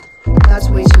That's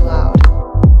way too loud.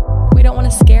 We don't want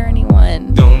to scare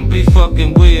anyone. Don't be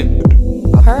fucking weird.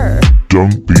 Her.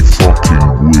 Don't be fucking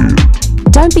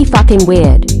weird. Don't be fucking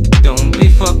weird. Don't be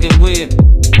fucking weird.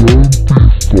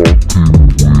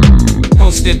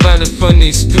 Hosted by the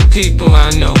funniest two people I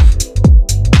know.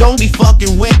 Don't be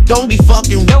fucking weird. Don't be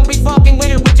fucking. Don't be fucking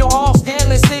weird with your whole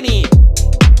stainless city.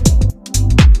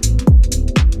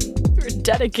 We're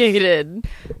dedicated.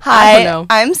 Hi,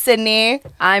 I'm Sydney,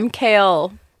 I'm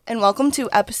Kale. and welcome to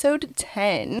episode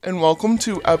 10. And welcome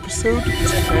to episode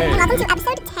 10.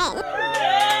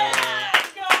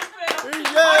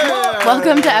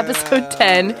 Welcome to episode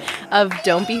 10 of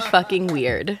Don't Be Fucking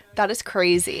Weird. That is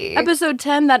crazy. Episode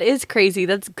 10, that is crazy.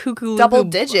 That's cuckoo. Double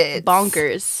digits.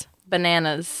 Bonkers.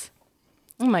 Bananas.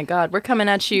 Oh my god, we're coming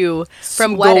at you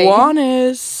from Sweating.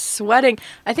 Gowanus. Sweating.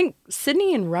 I think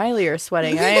Sydney and Riley are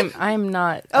sweating. I'm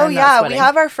not. Oh I'm not yeah, sweating.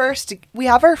 we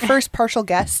have our first partial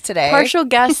guest today. Partial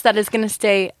guest that is going to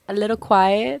stay a little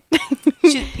quiet.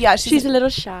 She's a little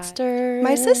shy.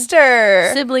 my sister.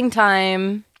 Sibling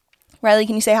time. Riley,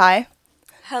 can you say hi?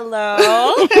 Hello.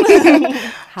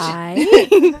 Hi.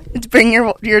 Bring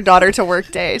your daughter to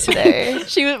work day today.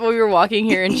 We were walking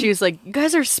here and she was like, "You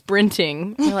guys are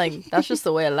sprinting." We're like, "That's just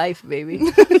the way of life, baby."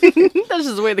 That's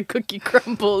just the way the cookie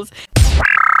crumbles.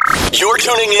 You're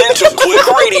tuning in to Quick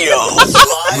Radio.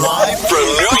 Live from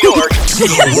New York to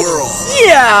the world.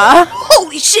 Yeah.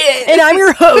 Holy shit! And I'm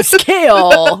your host,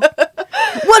 Kale.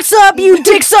 What's up, you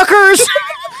dick suckers?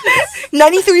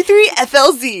 93.3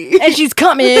 FLZ. And she's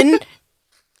coming.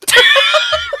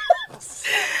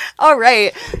 All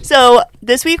right. So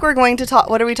this week we're going to talk.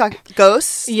 What are we talking?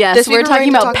 Ghosts. Yes, This week we're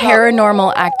talking going to about talk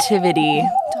paranormal activity.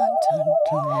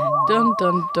 Dun,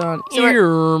 dun, dun. So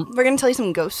we're going to tell you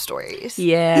some ghost stories.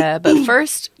 Yeah, but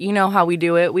first, you know how we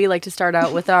do it. We like to start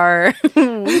out with our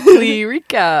weekly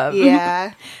recap.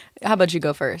 Yeah. How about you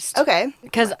go first? Okay.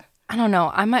 Because I don't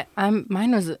know,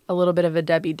 mine was a little bit of a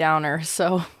Debbie Downer,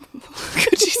 so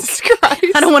Jesus Christ.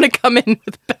 I don't want to come in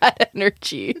with bad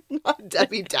energy Not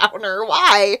Debbie Downer.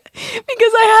 Why? because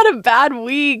I had a bad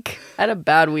week.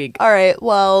 All right.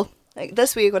 Well, like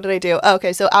this week, what did I do? Oh,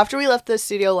 okay. So after we left the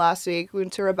studio last week, we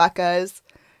went to Rebecca's,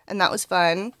 and that was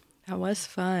fun. That was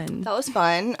fun.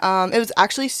 It was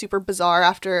actually super bizarre.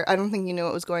 After I don't think you knew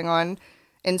what was going on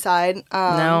inside.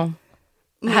 No,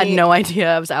 I had no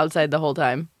idea. I was outside the whole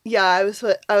time. Yeah, I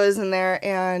was in there,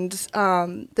 and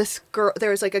this girl. There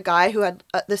was like a guy who had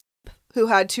who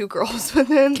had two girls with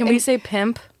him. Can we say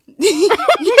pimp?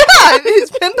 Yeah,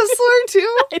 is pimp a slur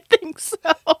too? I think so.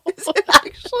 Is it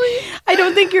actually? I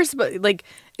don't think you're supposed. Like,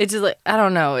 it's just like I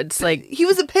don't know. It's like He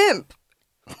was a pimp.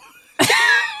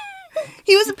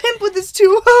 He was a pimp with his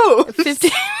two hoes.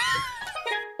 15.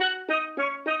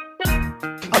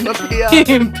 I'm a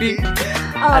Pimpy.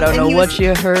 I don't know what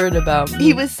you heard about me.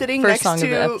 He was sitting First next song to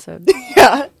of the episode.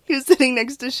 Yeah, he was sitting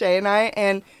next to Shay and I,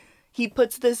 and he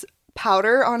puts this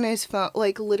powder on his phone,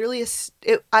 like literally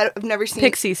I've never seen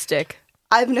Pixie stick.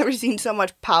 I've never seen so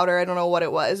much powder. I don't know what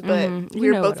it was, but we You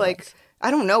were know both what it like, was. I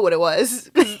don't know what it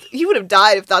was. 'Cause he would have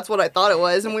died if that's what I thought it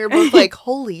was, and we were both like,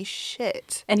 holy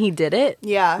shit. And he did it?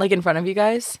 Yeah, Like in front of you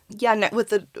guys? yeah,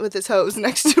 with his hose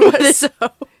next to us. So,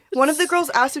 One of the girls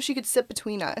asked if she could sit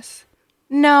between us.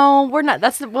 no, we're not.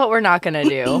 That's what we're not going to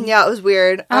do. Yeah, it was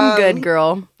weird. I'm good,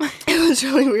 girl. It was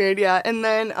really weird, yeah. And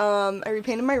then I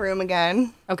repainted my room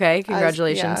again. Okay,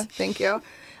 congratulations. Yeah, thank you.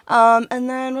 And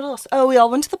then what else? Oh, we all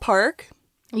went to the park.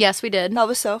 Yes, we did. That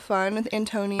was so fun with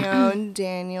Antonio and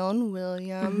Daniel and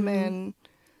William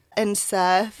and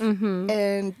Seth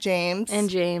and James. And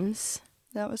James.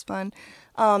 That was fun.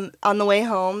 On the way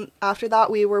home, after that,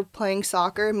 we were playing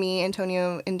soccer. Me,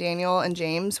 Antonio, and Daniel, and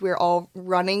James. We were all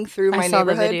running through my I saw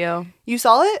neighborhood. the video. You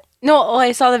saw it? No,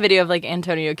 I saw the video of like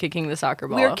Antonio kicking the soccer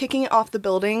ball. We were kicking it off the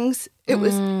buildings. We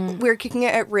were kicking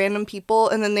it at random people,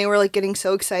 and then they were like getting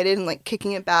so excited and like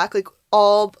kicking it back, like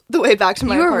all the way back to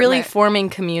my You were apartment. really forming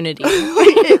community.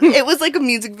 It was like a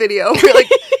music video. We were like,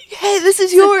 "Hey, this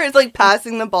is yours!" Like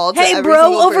passing the ball to Hey, every bro,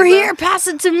 single over person. here, pass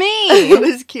it to me. It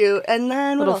was cute. And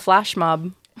then what Little else? flash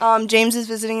mob. James is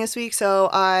visiting this week, so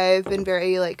I've been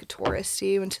very like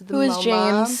touristy. Went to the Who is MoMA.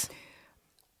 James?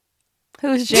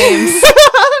 Who's James?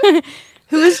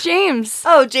 Who is James?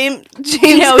 Oh, James.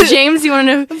 No, James, you want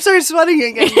to know I'm sorry, sweating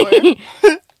again.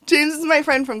 More. James is my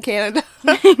friend from Canada.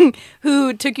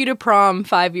 who took you to prom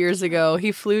 5 years ago?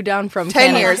 He flew down from 10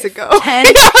 Canada. years ago. 10?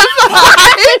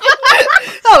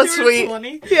 That was sweet.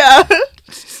 20? Yeah.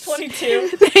 22.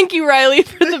 Thank you, Riley,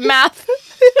 for the math.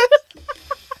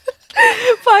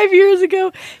 5 years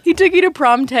ago. He took you to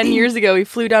prom 10 years ago. He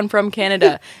flew down from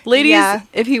Canada. Ladies, Yeah.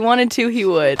 if he wanted to, he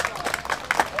would.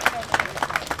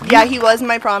 Yeah, he was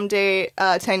my prom date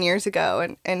 10 years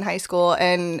ago in high school,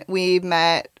 and we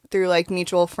met through, like,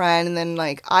 mutual friend, and then,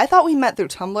 like, I thought we met through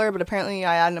Tumblr, but apparently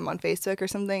I added him on Facebook or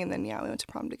something, and then, yeah, we went to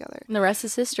prom together. And the rest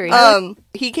is history.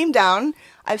 He came down.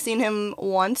 I've seen him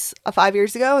once 5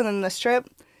 years ago, and then this trip,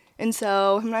 and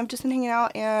so him and I've just been hanging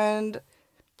out and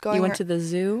going. You went to the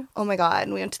zoo? Oh my god,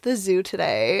 we went to the zoo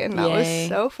today, and that was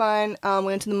so fun. We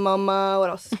went to the MoMA. What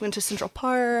else? We went to Central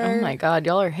Park. Oh my god,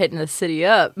 y'all are hitting the city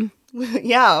up.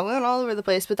 Yeah, we went all over the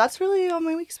place, but that's really all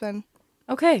my week's been.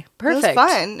 Okay, perfect. It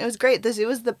was fun. It was great. The zoo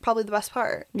was probably the best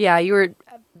part. Yeah, you were,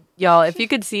 y'all, if you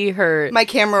could see my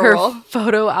camera roll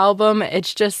photo album,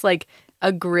 it's just like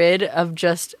a grid of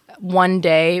just one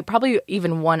day, probably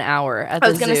even 1 hour at the zoo.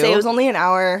 I was going to say, it was only an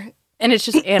hour. And it's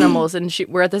just animals, and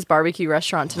we're at this barbecue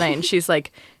restaurant tonight, and she's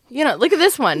like, look at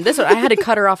this one. This one, I had to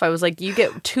cut her off. I was like, you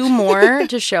get 2 more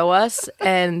to show us,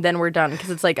 and then we're done. Because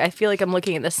it's like, I feel like I'm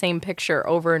looking at the same picture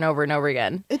over and over and over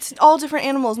again. It's all different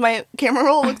animals. My camera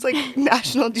roll looks like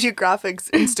National Geographic's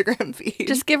Instagram feed.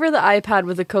 Just give her the iPad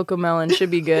with a cocoa melon. Should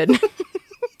be good.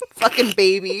 Fucking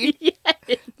baby.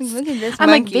 Yes. Look at this I'm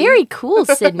monkey. like, very cool,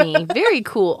 Sydney. Very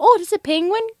cool. Oh, is it a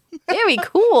penguin? Very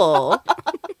cool.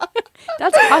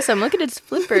 That's awesome. Look at its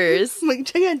flippers. I'm like,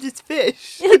 check out this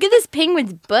fish. Look at this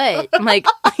penguin's butt. I'm like,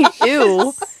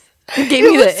 ew. It gave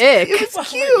me the ick. It was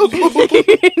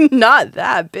cute. Not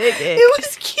that big ick. It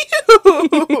was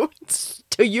cute.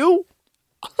 To you?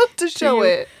 I'll have to show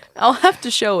it. I'll have to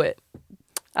show it.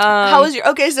 How was your...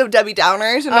 Okay, so Debbie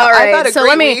Downers. And All right, I've had a so great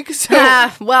let me... week. So.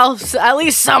 Well, at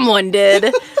least someone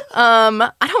did. I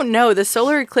don't know. The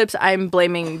solar eclipse, I'm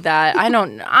blaming that. I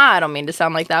don't mean to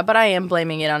sound like that, but I am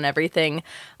blaming it on everything.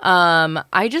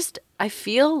 I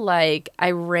feel like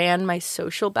I ran my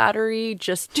social battery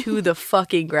just to the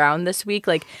fucking ground this week.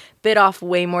 Like, bit off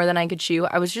way more than I could chew.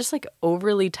 I was just, like,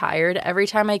 overly tired. Every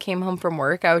time I came home from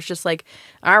work, I was just like,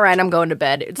 all right, I'm going to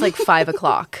bed. It's like 5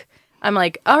 o'clock. I'm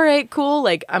like, all right, cool.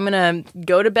 Like, I'm going to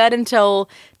go to bed until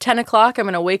 10 o'clock. I'm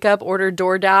going to wake up, order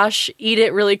DoorDash, eat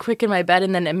it really quick in my bed,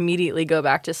 and then immediately go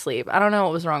back to sleep. I don't know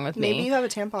what was wrong with me. Maybe you have a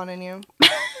tampon in you.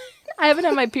 I haven't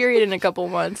had my period in a couple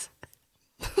months.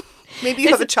 Maybe you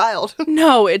have a child.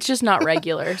 No, it's just not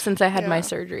regular since I had my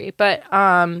surgery. But,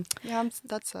 yeah,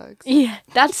 that sucks. Yeah,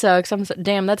 that sucks.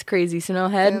 Damn, that's crazy, Snow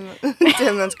Head.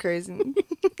 Damn, that's crazy.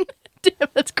 Damn,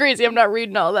 that's crazy. I'm not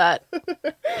reading all that.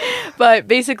 But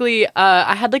basically,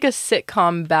 I had like a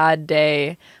sitcom bad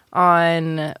day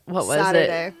on, what was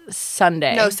Saturday. it?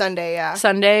 Sunday. No, Sunday, yeah.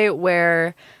 Sunday,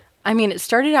 where, I mean, it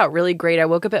started out really great. I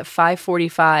woke up at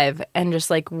 5:45 and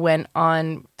just like went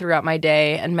on throughout my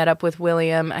day and met up with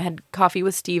William. I had coffee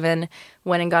with Steven,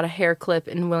 went and got a hair clip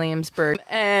in Williamsburg,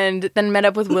 and then met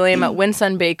up with William at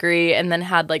Winsun Bakery, and then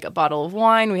had like a bottle of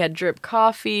wine. We had drip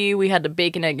coffee. We had the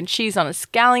bacon, egg, and cheese on a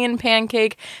scallion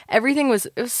pancake. Everything was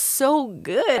so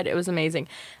good. It was amazing.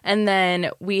 And then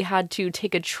we had to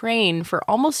take a train for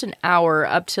almost an hour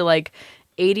up to like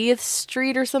 80th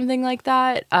Street or something like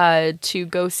that to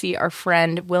go see our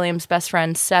friend, William's best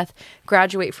friend, Seth,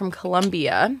 graduate from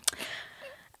Columbia.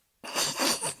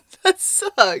 That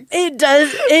sucks. It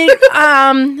does.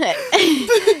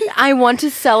 I want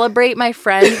to celebrate my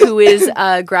friend who is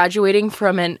graduating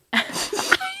from an Ivy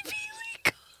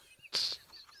League college.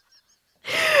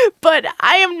 But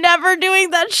I am never doing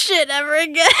that shit ever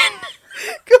again.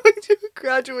 Going to a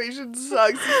graduation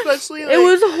sucks, especially like... It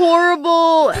was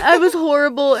horrible. I was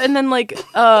horrible. And then like,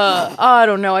 I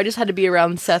don't know. I just had to be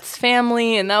around Seth's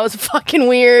family, and that was fucking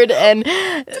weird. And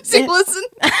Did he listen?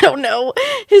 I don't know.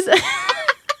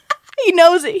 He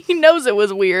knows it. He knows it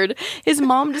was weird. His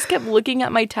mom just kept looking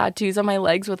at my tattoos on my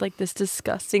legs with like this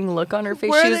disgusting look on her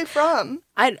face. Where are they from?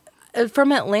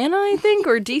 From Atlanta, I think,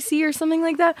 or DC or something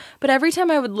like that. But every time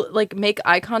I would like make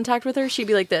eye contact with her, she'd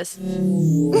be like this.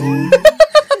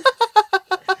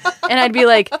 And I'd be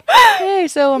like, "Hey,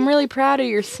 so I'm really proud of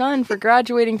your son for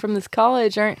graduating from this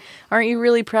college. Aren't you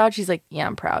really proud?" She's like, "Yeah,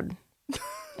 I'm proud."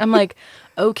 I'm like,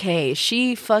 "Okay,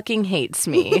 she fucking hates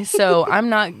me, so I'm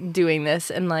not doing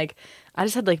this." And like, I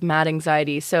just had like mad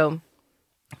anxiety. So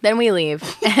then we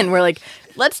leave, and we're like,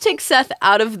 "Let's take Seth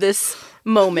out of this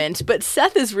moment." But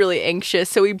Seth is really anxious,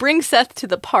 so we bring Seth to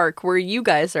the park where you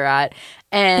guys are at,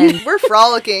 and We're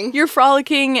frolicking. you're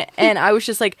frolicking, and I was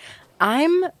just like,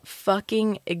 I'm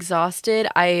fucking exhausted.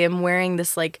 I am wearing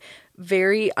this like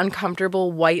very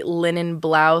uncomfortable white linen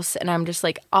blouse, and I'm just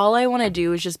like, all I want to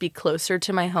do is just be closer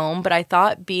to my home. But I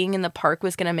thought being in the park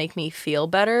was gonna make me feel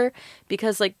better,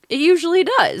 because like it usually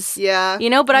does. Yeah. You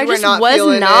know, but I You were just not was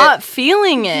feeling not it.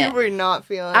 feeling it. You were not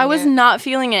feeling I was it. not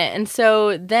feeling it. And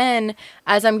so then,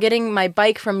 as I'm getting my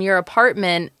bike from your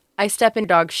apartment, I step in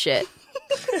dog shit.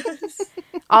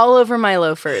 all over my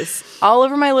loafers. All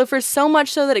over my loafers, so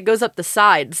much so that it goes up the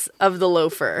sides of the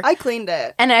loafer. I cleaned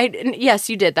it. And yes,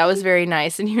 you did. That was very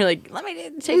nice. And you're like, let me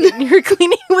take it. And you were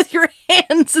cleaning with your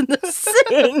hands in the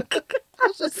sink. I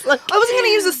was just like, I wasn't going to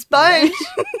use a sponge.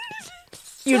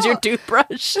 use your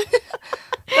toothbrush.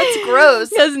 That's gross.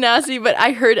 That's nasty. But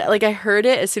I heard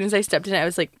it as soon as I stepped in. I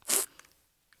was like,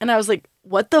 and I was like,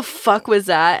 what the fuck was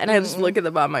that? And I just look at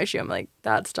the bottom of my shoe. I'm like,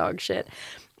 that's dog shit.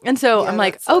 And so I'm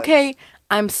like, okay,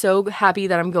 I'm so happy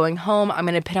that I'm going home. I'm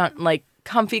going to put on like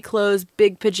comfy clothes,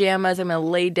 big pajamas. I'm going to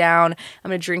lay down. I'm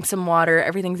going to drink some water.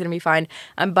 Everything's going to be fine.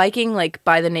 I'm biking like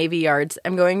by the Navy Yards.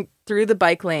 I'm going through the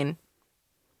bike lane.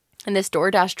 And this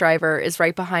DoorDash driver is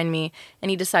right behind me, and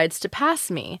he decides to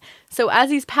pass me. So as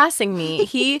he's passing me,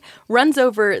 he runs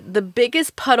over the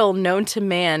biggest puddle known to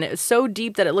man. It was so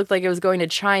deep that it looked like it was going to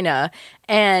China,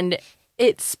 and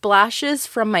it splashes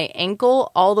from my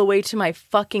ankle all the way to my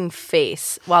fucking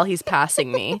face while he's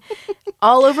passing me.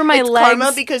 All over my legs.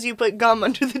 Karma because you put gum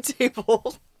under the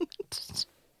table.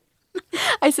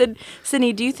 I said,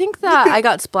 Sydney, do you think that I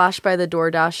got splashed by the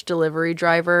DoorDash delivery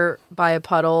driver by a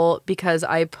puddle because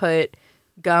I put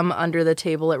gum under the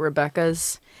table at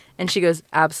Rebecca's? And she goes,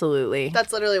 absolutely.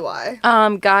 That's literally why.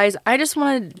 Guys, I just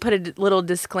want to put a little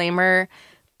disclaimer.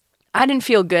 I didn't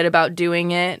feel good about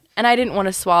doing it, and I didn't want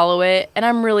to swallow it, and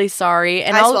I'm really sorry.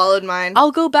 And I swallowed mine.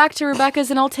 I'll go back to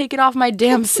Rebecca's and I'll take it off my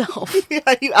damn self.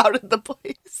 Yeah, you outed the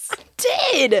place.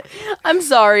 Did. I'm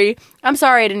sorry. I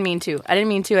didn't mean to, but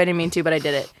I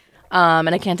did it. And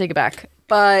I can't take it back.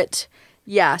 But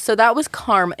yeah, so that was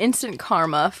instant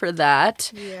karma for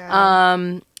that. Yeah.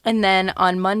 And then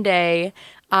on Monday,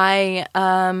 let's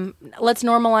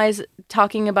normalize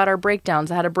talking about our breakdowns.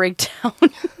 I had a breakdown.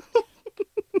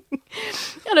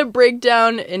 Had a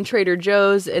breakdown in Trader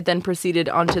Joe's. It then proceeded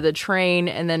onto the train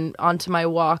and then onto my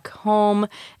walk home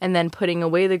and then putting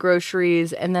away the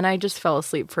groceries. And then I just fell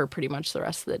asleep for pretty much the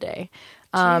rest of the day.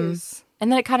 Jeez.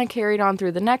 And then it kind of carried on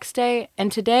through the next day.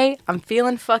 And today, I'm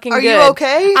feeling fucking Are good. you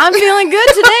okay? I'm feeling good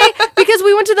today because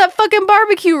we went to that fucking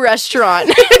barbecue restaurant.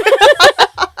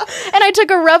 And I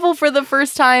took a revel for the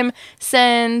first time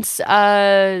since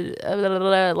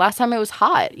last time it was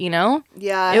hot, you know?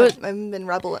 Yeah, I've been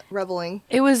reveling.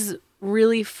 It was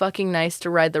really fucking nice to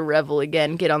ride the revel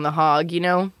again, get on the hog, you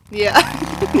know? Yeah.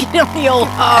 Get on the old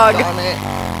hog. On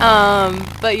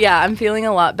it. But yeah, I'm feeling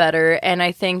a lot better, and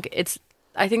I think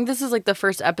this is like the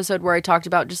first episode where I talked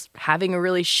about just having a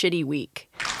really shitty week.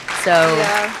 So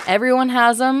everyone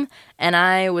has them, and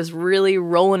I was really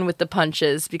rolling with the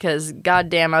punches because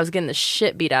goddamn, I was getting the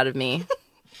shit beat out of me.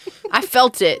 I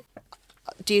felt it.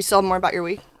 Do you still have more about your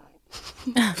week?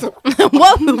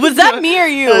 What was that? Me or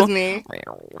you? That was me.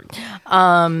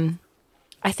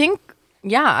 I think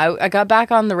I got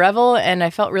back on the revel, and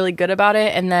I felt really good about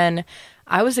it, and then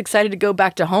I was excited to go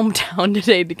back to hometown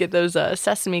today to get those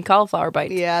sesame cauliflower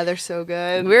bites. Yeah, they're so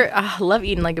good. I love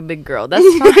eating like a big girl. That's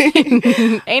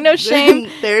fine. Ain't no shame.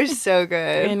 They're so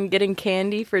good. And getting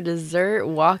candy for dessert,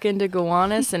 walking to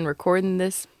Gowanus, and recording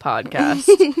this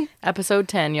podcast. Episode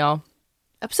 10, y'all.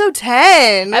 Episode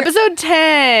 10. Episode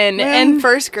 10. We're and in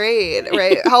first grade,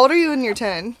 right? How old are you when you're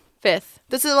 10? 5th.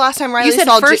 This is the last time Riley You said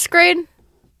saw first grade?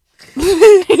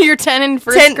 You're 10 in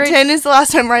first grade? 10 is the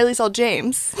last time Riley saw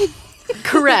James.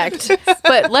 Correct.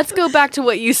 But let's go back to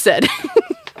what you said.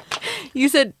 You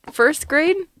said first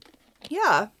grade?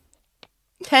 Yeah.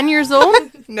 10 years old?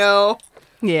 No.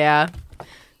 Yeah.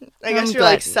 I guess I'm you're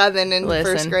glad- like 7 in first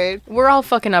Listen, grade. we're all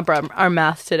fucking up our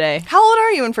math today. How old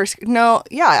are you in first grade? No,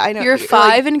 yeah, I know. You're like-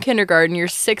 5 in kindergarten. You're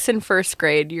 6 in first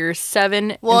grade. You're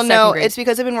 7 Well, in second no, grade. it's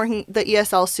because I've been working. The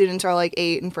ESL students are like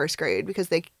 8 in first grade because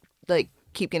they like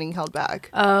keep getting held back.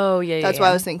 Oh, yeah, That's what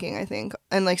I was thinking, I think.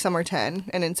 And like some are 10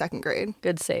 and in second grade.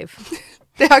 Good save.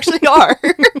 They actually are.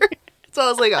 So I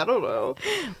was like, I don't know.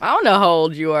 I don't know how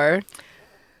old you are.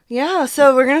 Yeah,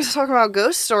 so we're going to talk about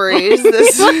ghost stories.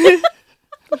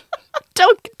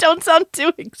 Don't sound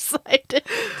too excited.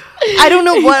 I don't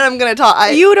know what I'm going to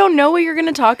talk. You don't know what you're going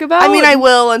to talk about? I mean, I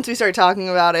will once we start talking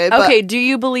about it. But Okay, do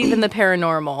you believe in the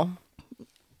paranormal?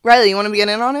 Riley, you want to begin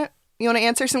in on it? You want to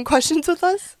answer some questions with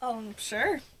us?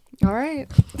 Sure. All right.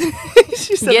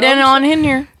 She said, Get in "Oh, on in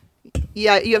here.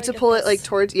 Yeah, you have to pull it like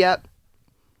towards. Yep.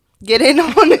 Get in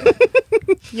on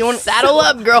it. You want Saddle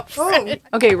up, girlfriend.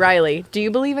 Okay, Riley, do you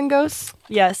believe in ghosts?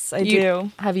 Yes, I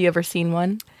do. Have you ever seen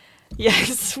one?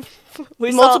 Yes.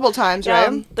 multiple times,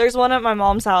 right? There's one at my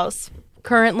mom's house.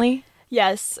 Currently?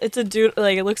 Yes, it's a dude.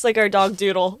 Like it looks like our dog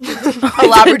Doodle. A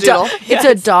labradoodle. It's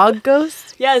a dog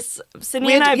ghost? Yes,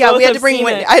 Sydney and I both we had to have bring seen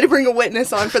it. I had to bring a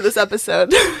witness on for this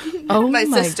episode. Oh my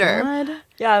sister. God.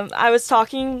 Yeah, I was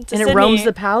talking to And Sydney. it roams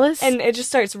the palace? And it just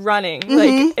starts running.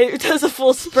 Like, it does a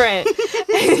full sprint.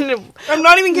 And I'm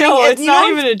not even kidding. no, it's You not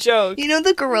know- even a joke. You know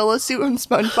the gorilla suit on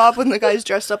SpongeBob when the guy's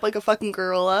dressed up like a fucking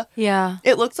gorilla? Yeah.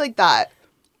 It looks like that.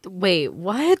 Wait,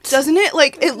 what? Doesn't it?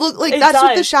 Like, it look like It that's what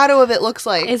the does. shadow of it looks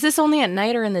like. Is this only at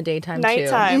night or in the daytime too?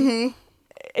 Nighttime.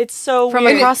 It's so From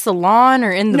weird. across the lawn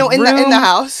or in the No, room? in the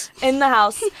house. In the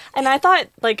house. And I thought,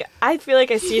 like, I feel like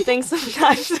I see things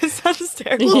sometimes. It sounds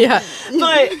terrible. Yeah.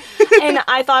 But, and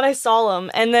I thought I saw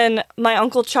him. And then my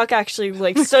Uncle Chuck actually,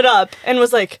 like, stood up and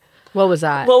was like, What was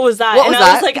that? what was that? What and was I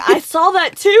that? was like, I saw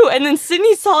that too. And then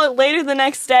Sydney saw it later the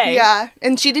next day. Yeah,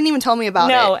 and she didn't even tell me about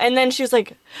No, it. and then she was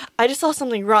like, I just saw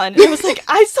something run. And I was like,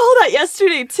 I saw that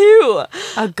yesterday too.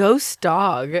 A ghost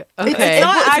dog. Okay. It's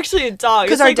not actually a dog.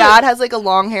 Because It's our like dad has like a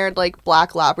long-haired like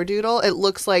black labradoodle. It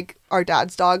looks like our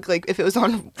dad's dog, like if it was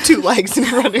on two legs and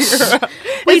running around.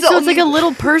 Wait, so it's like a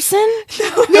little person?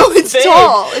 no, it's big.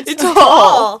 tall. It's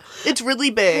tall. It's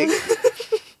really big.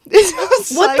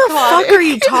 It's What the fuck are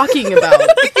you talking about?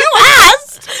 You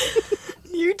asked.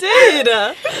 You did.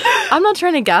 I'm not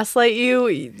trying to gaslight you.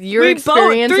 Your We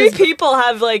experience both, three is people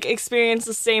have like experienced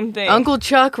the same thing. Uncle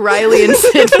Chuck, Riley, and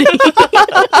Sydney.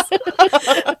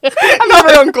 I'm not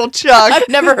Uncle Chuck. I've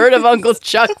never heard of Uncle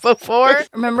Chuck before.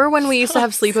 Remember when we used to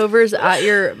have sleepovers at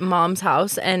your mom's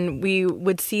house and we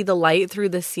would see the light through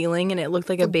the ceiling and it looked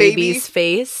like a baby? baby's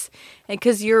face?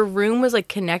 Because your room was like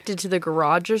connected to the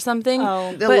garage or something.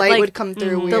 Oh. The But, light like, would come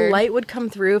through The weird. light would come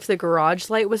through if the garage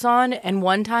light was on. And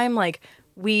one time, like,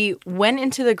 we went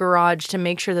into the garage to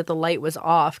make sure that the light was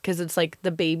off because it's like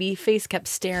the baby face kept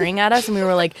staring at us and we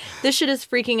were like, this shit is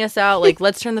freaking us out. Like,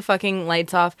 let's turn the fucking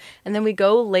lights off. And then we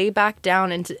go lay back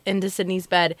down into Sydney's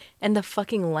bed and the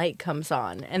fucking light comes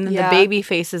on. And then Yeah. the baby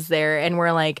face is there and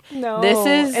we're like, No.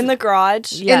 this is... in the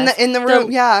garage. Yes. In the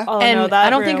room, yeah. Oh, and no, that I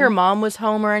don't think room. her mom was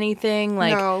home or anything.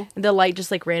 Like, No. the light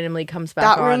just like randomly comes back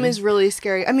That on. room is really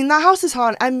scary. I mean, that house is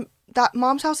haunted. That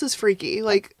mom's house is freaky.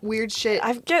 Like weird shit.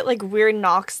 I get like weird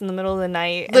knocks in the middle of the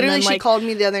night. and Literally, then, she like, called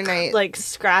me the other night. like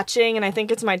scratching, and I think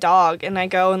it's my dog. And I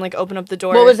go and like open up the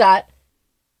door. What was that?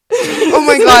 Oh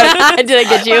my god. Did I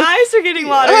get you? My eyes are getting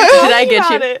watery. Did I get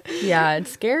talking you? about it. Yeah,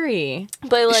 it's scary.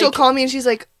 But like, She'll call me and she's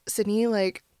like, Sydney,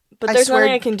 like, but I there's swear-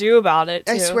 nothing I can do about it.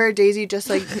 Too. I swear Daisy just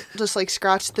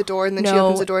scratched the door and then she No.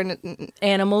 opens the door and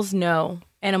Animals, no.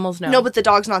 Animals, no. no, but the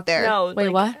dog's not there. No. Wait,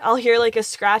 like, what? I'll hear like a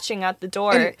scratching at the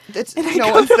door. And it's, and I no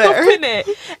go one's to there. Open it,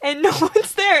 and no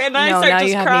one's there, and then No, I start now just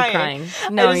you have crying. me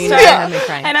crying. No, I just you start- never have me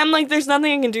crying. And I'm like, there's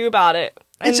nothing I can do about it.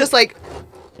 And It's just like,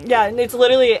 yeah, and it's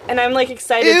literally, and I'm like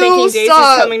excited Ew, thinking Daisy's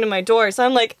stop. coming to my door, so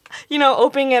I'm like,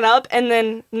 opening it up, and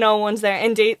then no one's there,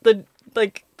 and she's it's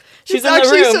in the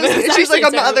actually room. so It's she's like actually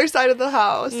on the terrible. other side of the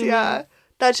house. Yeah.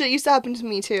 That shit used to happen to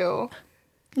me too.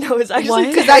 No, it's actually What?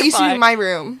 Because that used to be terrifying. my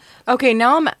room. Okay,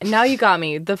 now you got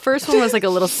me. The first one was like a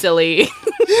little silly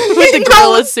with the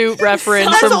gorilla suit reference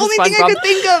That's from the only thing I SpongeBob. could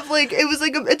think of. Like, it was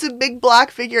like it's a big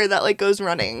black figure that like goes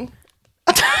running.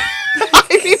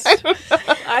 I mean, I don't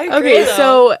know. I agree, Okay, though.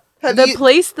 so Have the you-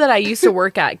 place that I used to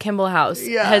work at, Kimball House,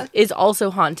 Yeah. is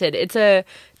also haunted. It's a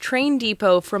train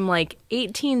depot from like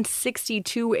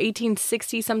 1862,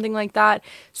 1860, something like that.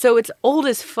 So it's old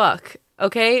as fuck.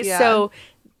 Okay, Yeah. so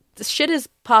the shit has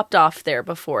popped off there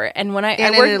before, and when I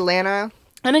And worked in Atlanta.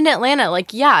 and in Atlanta,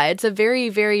 like, yeah, it's a very,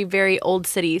 very, very old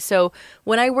city. So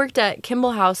when I worked at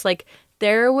Kimball House, like,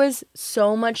 there was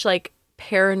so much, like,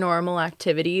 paranormal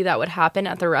activity that would happen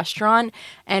at the restaurant.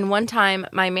 And one time,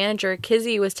 my manager,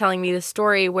 Kizzy, was telling me this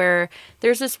story where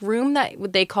there's this room that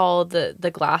they call the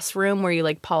glass room where you,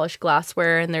 like, polish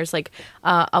glassware. And there's, like,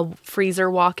 a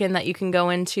freezer walk-in that you can go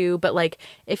into. But, like,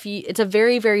 it's a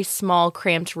very, very small,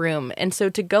 cramped room. And so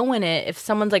to go in it, if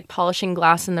someone's, like, polishing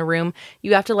glass in the room,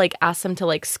 you have to, like, ask them to,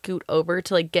 like, scoot over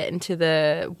to, like, get into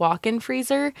the walk-in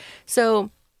freezer. So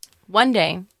one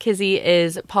day, Kizzy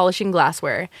is polishing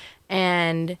glassware.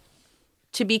 And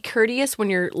to be courteous when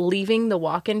you're leaving the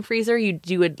walk-in freezer, you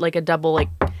do it like a double,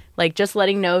 like just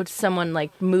letting know to someone, like,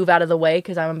 move out of the way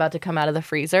because I'm about to come out of the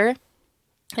freezer.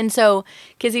 And so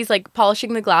Kizzy's like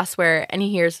polishing the glassware and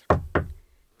he hears, and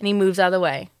he moves out of the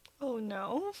way. Oh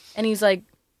no. And he's like,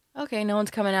 okay, no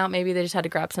one's coming out. Maybe they just had to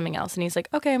grab something else. And he's like,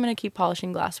 okay, I'm going to keep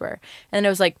polishing glassware. And then it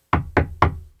was like,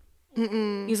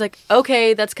 he's like,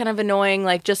 okay, that's kind of annoying.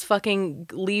 Like, just fucking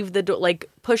leave the door, like,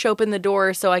 push open the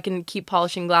door so I can keep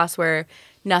polishing glassware.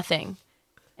 Nothing.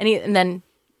 And then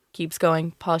keeps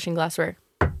going, polishing glassware.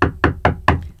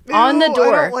 On the Ew,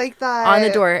 door. I don't like that. On the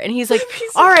door. And he's like,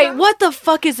 all right, what the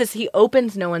fuck is this? He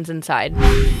opens, no one's inside.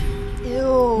 Ew.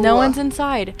 Ew. No one's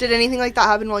inside. Did anything like that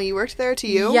happen while you worked there to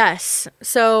you? Yes.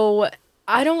 So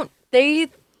I don't. They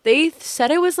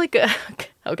said it was like a.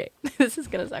 Okay, this is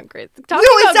gonna sound crazy. It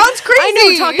sounds crazy. I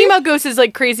know talking about ghosts is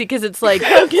like crazy because it's like,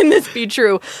 how can this be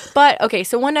true? But okay,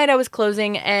 so one night I was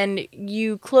closing, and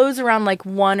you close around like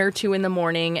 1 or 2 in the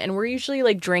morning, and we're usually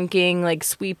like drinking, like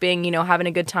sweeping, having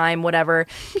a good time, whatever.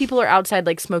 People are outside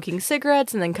like smoking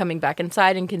cigarettes, and then coming back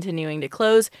inside and continuing to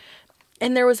close.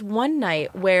 And there was one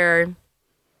night where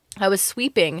I was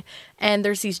sweeping, and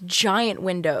there's these giant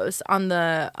windows on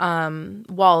the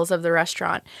walls of the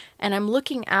restaurant, and I'm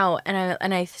looking out,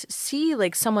 and I see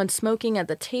like someone smoking at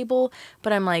the table,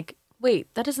 but I'm like,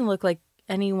 wait, that doesn't look like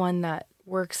anyone that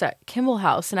works at Kimball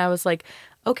House. And I was like,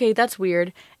 okay, that's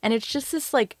weird. And it's just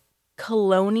this like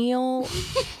colonial.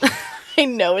 I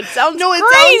know it sounds crazy.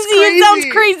 It sounds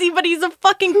crazy, but he's a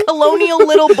fucking colonial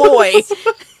little boy.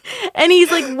 And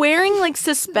he's like wearing like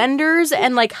suspenders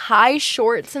and like high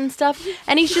shorts and stuff,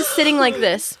 and he's just sitting like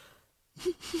this.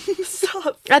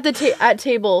 Stop. At the at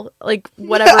table, like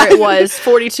whatever it was,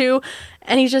 42,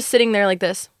 and he's just sitting there like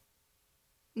this.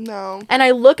 No. And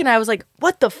I look and I was like,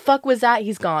 what the fuck was that?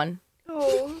 He's gone.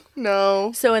 Oh,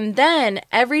 no. So, and then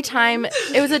every time,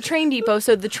 it was a train depot,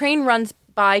 so the train runs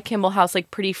by Kimball House like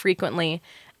pretty frequently.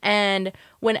 And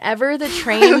whenever the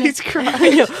train, He's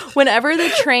crying. whenever the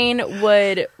train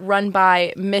would run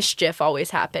by, mischief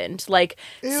always happened. Like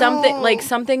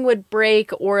something would break,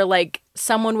 or like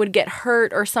someone would get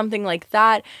hurt or something like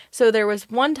that. So there was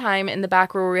one time in the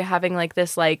back where we were having like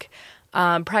this like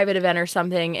private event or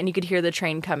something, and you could hear the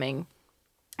train coming.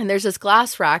 And there's this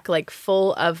glass rack like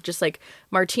full of just like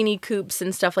martini coupes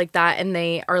and stuff like that, and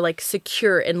they are like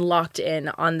secure and locked in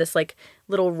on this like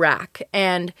little rack.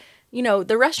 And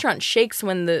the restaurant shakes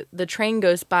when the train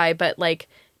goes by, but like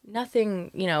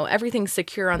nothing, everything's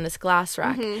secure on this glass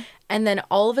rack. Mm-hmm. And then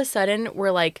all of a sudden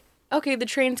we're like, okay, the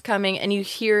train's coming, and you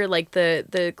hear like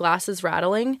the glasses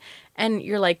rattling, and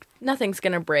you're like, nothing's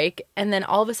gonna break. And then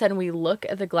all of a sudden we look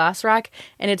at the glass rack,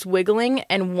 and it's wiggling,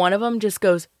 and one of them just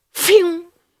goes, phew,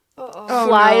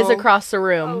 flies across the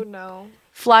room. Oh no.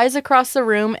 Flies across the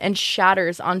room and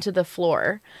shatters onto the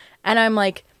floor. And I'm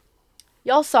like,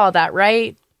 y'all saw that,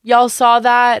 right? Y'all saw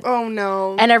that? Oh,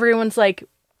 no. And everyone's like,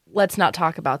 let's not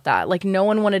talk about that. Like, no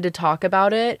one wanted to talk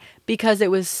about it because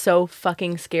it was so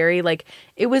fucking scary. Like,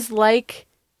 it was like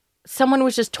someone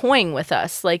was just toying with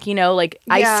us. Like, like,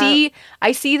 yeah.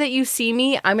 I see that you see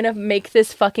me. I'm going to make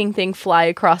this fucking thing fly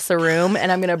across the room,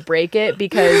 and I'm going to break it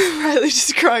because Riley's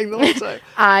just crying the whole time.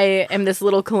 I am this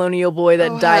little colonial boy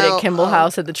that died at Kimball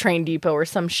House at the train depot or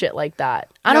some shit like that.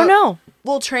 I don't know.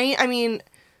 Well, train, I mean...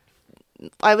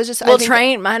 I was just... Speaking of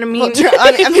trains...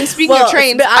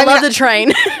 I love the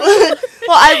train. Well,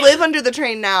 I live under the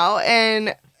train now,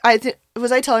 and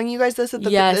was I telling you guys this at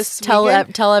the yes, this tell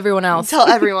weekend? Tell everyone else. Tell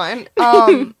everyone.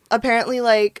 Apparently,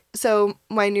 like, so one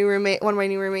of my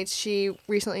new roommates, she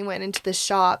recently went into the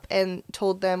shop and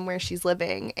told them where she's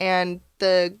living, and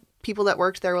the people that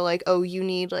worked there were like, oh, you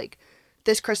need, like,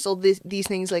 this crystal, these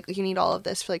things, like, you need all of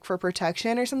this, for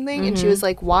protection or something, and she was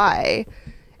like, why?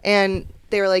 And...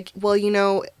 they were like, well,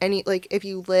 if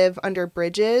you live under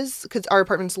bridges, because our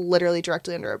apartment's literally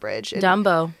directly under a bridge. And,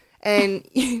 Dumbo. And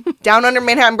down under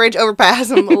Manhattan Bridge overpass.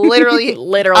 I'm literally.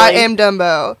 I am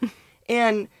Dumbo.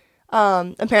 And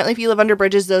apparently if you live under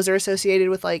bridges, those are associated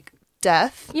with, like,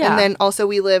 death. Yeah. And then also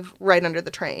we live right under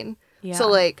the train. Yeah. So,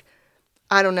 like,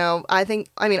 I don't know.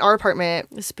 Our apartment.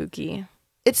 It's spooky.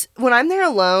 It's, when I'm there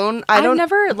alone, I've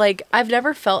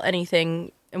never felt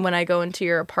anything when I go into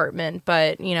your apartment,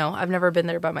 but, I've never been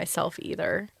there by myself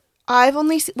either. I've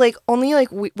only,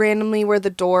 randomly where the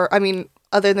door,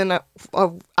 other than a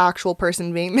actual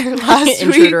person being there last week.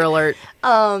 Intruder alert.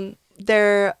 I've,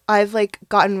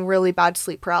 gotten really bad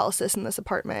sleep paralysis in this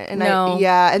apartment. And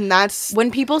and that's... when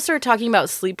people start talking about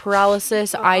sleep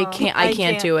paralysis, I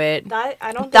can't do it. I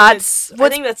think that's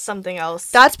something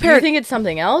else. You think it's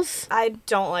something else? I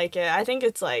don't like it. I think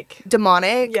it's,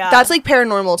 demonic? Yeah. That's,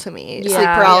 paranormal to me. Yeah. Sleep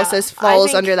paralysis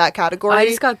falls under that category. I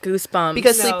just got goosebumps.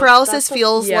 Because sleep paralysis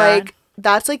feels like...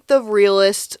 that's, the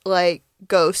realest,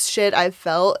 ghost shit I've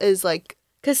felt is,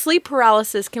 because sleep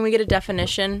paralysis, can we get a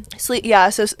definition? So I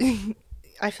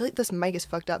feel like this mic is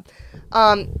fucked up.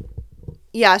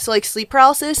 So sleep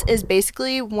paralysis is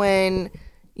basically when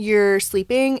you're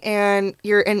sleeping and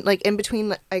you're in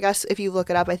between, I guess if you look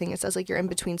it up, I think it says you're in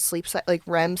between sleep,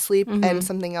 REM sleep and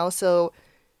something else. So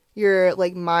your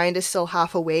mind is still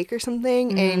half awake or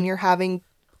something, and you're having,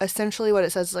 essentially what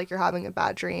it says is you're having a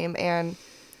bad dream and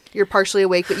you're partially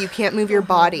awake, but you can't move your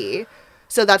body.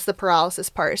 So that's the paralysis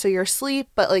part. So you're asleep,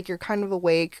 but you're kind of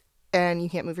awake, and you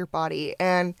can't move your body.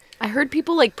 And I heard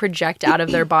people like project out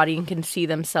of their body and can see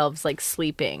themselves like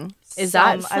sleeping. Is that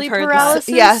I've sleep heard that. paralysis?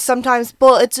 yeah, sometimes.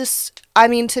 Well, it's just, I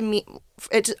mean, to me,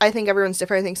 I think everyone's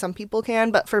different. I think some people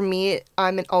can, but for me,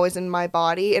 always in my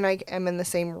body, and I am in the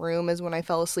same room as when I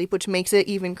fell asleep, which makes it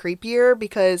even creepier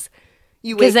because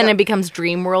you wake Because then up. it becomes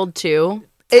dream world too.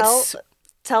 It's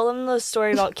Tell them the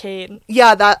story about Cade.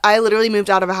 yeah, that I literally moved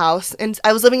out of a house, and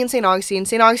I was living in St. Augustine.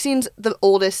 St. Augustine's the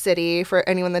oldest city for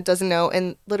anyone that doesn't know,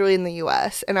 and literally in the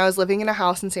U.S. And I was living in a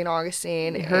house in St.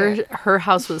 Augustine. Her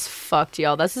house was fucked,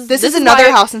 y'all. This is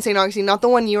another house in St. Augustine, not the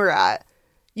one you were at.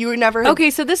 You were never. Okay,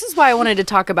 so this is why I wanted to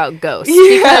talk about ghosts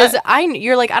because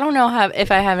you're like, I don't know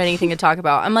if I have anything to talk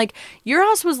about. I'm like, your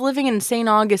house was living in St.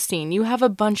 Augustine. You have a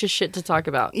bunch of shit to talk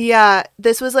about. Yeah,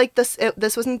 this was like this.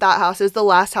 This wasn't that house. It was the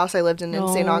last house I lived in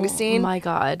St. Augustine. Oh my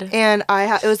god! And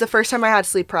it was the first time I had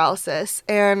sleep paralysis.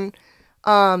 And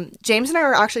James and I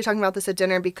were actually talking about this at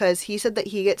dinner because he said that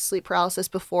he gets sleep paralysis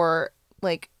before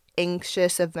like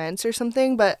anxious events or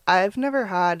something, but I've never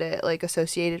had it like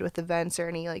associated with events or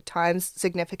any like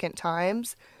significant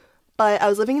times. But I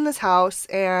was living in this house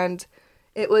and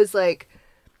it was like,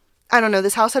 I don't know,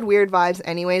 this house had weird vibes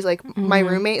anyways. Like my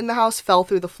roommate in the house fell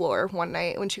through the floor one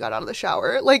night when she got out of the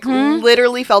shower. Like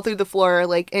literally fell through the floor,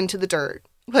 like into the dirt.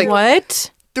 Like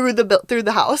What? through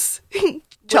the house.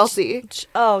 Chelsea.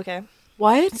 Oh, okay.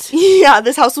 What? Yeah,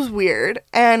 this house was weird.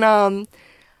 And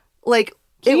like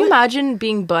Can you imagine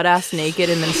being butt-ass naked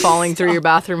and then falling through your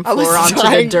bathroom was floor onto the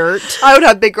dying. dirt? I would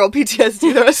have big girl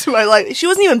PTSD the rest of my life. She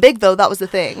wasn't even big though, that was the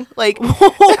thing. Like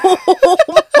Oh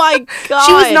my god.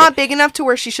 she was not big enough to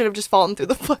where she should have just fallen through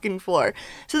the fucking floor.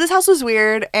 So this house was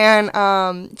weird,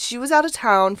 and she was out of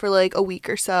town for like a week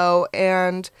or so,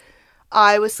 and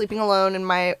I was sleeping alone in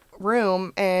my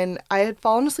room, and I had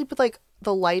fallen asleep with like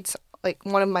the lights, like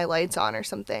one of my lights on or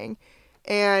something.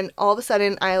 And all of a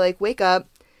sudden I like wake up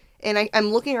and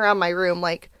I'm looking around my room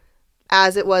like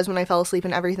as it was when I fell asleep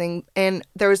and everything, and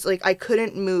there was like I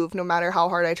couldn't move no matter how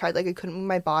hard I tried. Like I couldn't move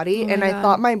my body, and I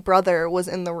thought my brother was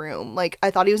in the room. Like I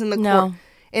thought he was in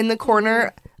the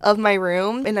corner of my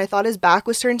room, and I thought his back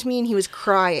was turned to me and he was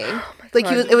crying. Like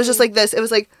it was just like this. It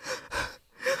was like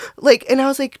and I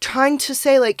was like trying to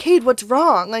say like, Cade, what's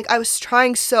wrong? Like I was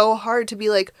trying so hard to be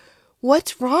like,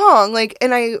 what's wrong? Like,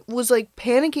 and I was like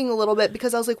panicking a little bit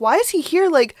because I was like, why is he here?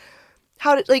 Like,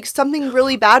 how did, like, something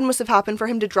really bad must have happened for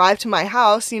him to drive to my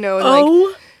house, you know? And,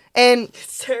 like, and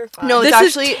It's terrifying. no, it's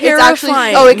actually,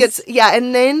 it gets, yeah.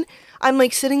 And then I'm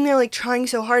like sitting there like trying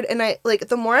so hard, and I like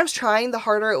the more I was trying, the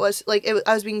harder it was. Like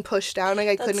I was being pushed down. Like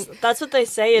I couldn't. That's what they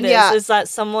say it is. Yeah. Is that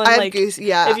someone I have like if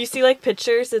you see like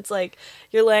pictures, it's like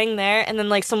you're laying there and then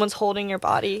like someone's holding your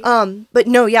body. But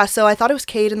no, yeah. So I thought it was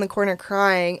Cade in the corner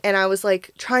crying, and I was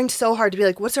like trying so hard to be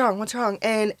like, what's wrong? What's wrong?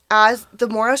 And as the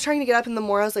more I was trying to get up, and the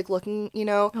more I was like looking, you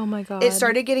know, Oh my god. it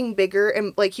started getting bigger,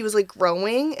 and like he was like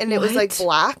growing, and it was like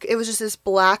black. It was just this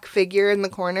black figure in the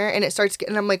corner, and it starts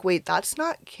getting. I'm like, wait, that's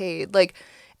not Cade. Like.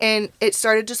 And it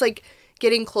started just, like,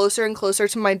 getting closer and closer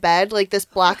to my bed, like, this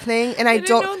black thing. And I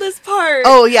didn't know this part.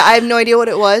 Oh, yeah, I have no idea what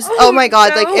it was. Oh my god,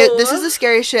 no. like, this is the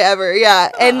scariest shit ever. Yeah,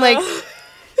 and, like, yeah,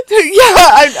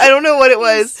 I don't know what it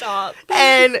was. Stop.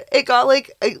 And it got,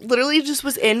 like, it literally just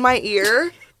was in my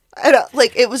ear. And,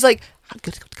 like, it was, like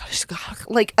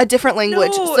a different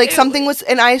language. No, Like, something was,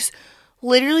 and I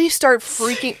literally start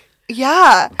freaking...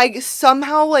 Yeah. I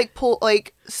somehow, like, pull,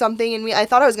 like, something in me. I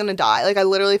thought I was gonna die. Like, I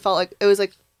literally felt like, it was,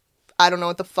 like, I don't know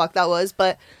what the fuck that was,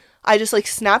 but I just, like,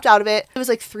 snapped out of it. It was,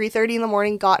 like, 3:30 in the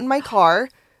morning, got in my car.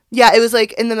 Yeah, it was,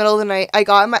 like, in the middle of the night.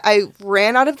 I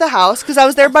ran out of the house, because I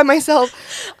was there by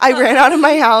myself. I ran out of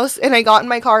my house, and I got in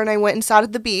my car, and I went and sat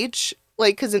at the beach.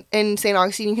 Like, because in St.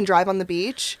 Augustine, you can drive on the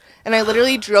beach. And I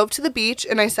literally drove to the beach,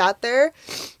 and I sat there.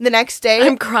 The next day...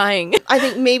 I'm crying. I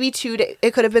think maybe 2 days...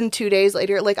 It could have been 2 days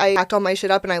later. Like, I packed all my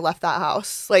shit up, and I left that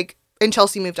house. Like, and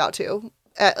Chelsea moved out, too.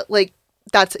 Like,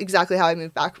 that's exactly how I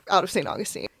moved back out of St.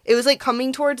 Augustine. It was, like,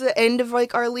 coming towards the end of,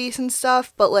 like, our lease and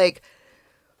stuff. But, like,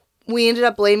 we ended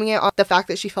up blaming it on the fact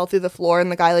that she fell through the floor,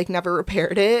 and the guy, like, never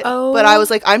repaired it. Oh. But I was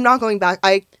like, I'm not going back.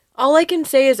 All I can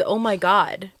say is, oh my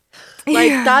god.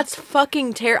 Like, that's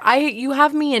fucking you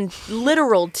have me in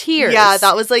literal tears. Yeah,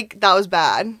 that was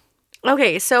bad.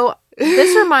 Okay, so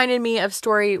this reminded me of a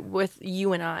story with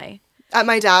you and I. At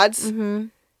my dad's? Mm-hmm.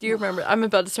 Do you remember? I'm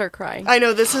about to start crying. I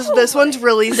know, this one's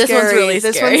really scary. This one's really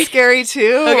This scary. one's scary,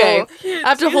 too. Okay, I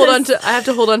have to hold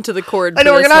on to the cord. I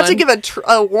know, we're going gonna have to give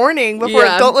a warning before.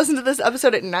 Yeah. Don't listen to this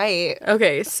episode at night.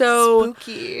 Okay, so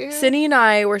Spooky. Cindy and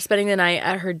I were spending the night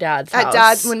at her dad's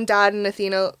house. When Dad and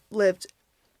Athena lived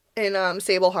in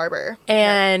Sable Harbor.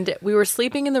 And we were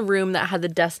sleeping in the room that had the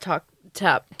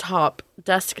desktop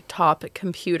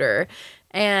computer.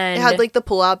 And It had like the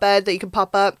pull-out bed that you could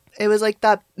pop up. It was like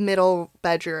that middle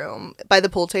bedroom by the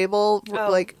pool table.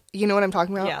 Like, you know what I'm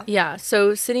talking about? Yeah. yeah,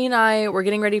 so Sydney and I were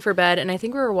getting ready for bed, and I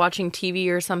think we were watching TV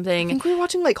or I something. think we were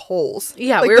watching like Holes.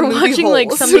 Yeah, Like, we the were movie watching like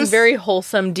Holes. something very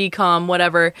wholesome, decom,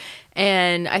 whatever.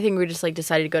 And I think we just like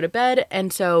decided to go to bed.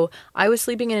 And so I was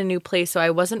sleeping in a new place, so I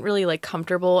wasn't really like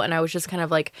comfortable, and I was just kind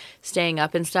of like staying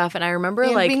up and stuff. And I remember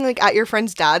And like being like at your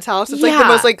friend's dad's house. It's like Yeah. the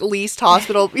most like leased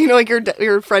hospital. You know, like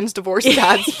your friend's divorced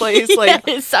dad's place. Like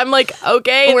yes, I'm like,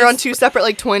 okay. and we're on this- 2 separate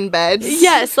like twin beds.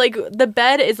 Yes, like the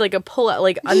bed is like a pull out,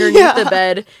 like underneath the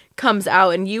bed comes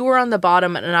out, and you were on the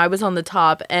bottom and I was on the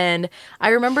top. And I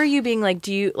remember you being like,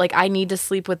 do you like, I need to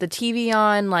sleep with the TV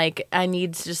on, like I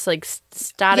need just like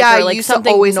static Yeah, or I like used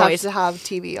something to always noise. have to have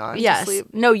TV on. Yes, To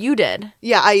sleep. no, you did.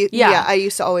 Yeah, I Yeah.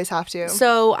 used to always have to.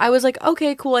 So I was like,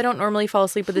 okay, cool. I don't normally fall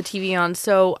asleep with the TV on.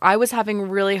 So I was having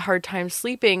really hard time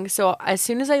sleeping. So as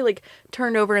soon as I like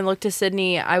turned over and looked to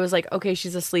Sydney, I was like, okay,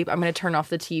 she's asleep. I'm going to turn off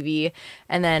the TV.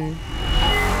 And then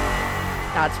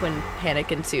that's when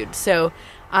panic ensued. So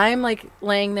I'm like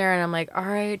laying there and I'm like, all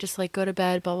right, just like go to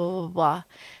bed, blah, blah, blah, blah.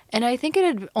 And I think it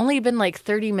had only been like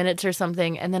 30 minutes or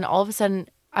something. And then all of a sudden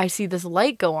I see this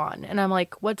light go on and I'm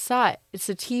like, what's that? It's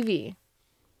a TV.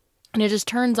 And it just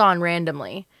turns on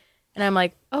randomly. And I'm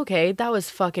like, okay, that was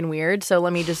fucking weird. So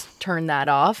let me just turn that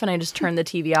off. And I just turned the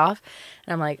TV off.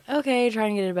 And I'm like, okay,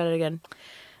 trying to get to bed again.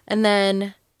 And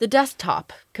then the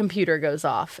desktop computer goes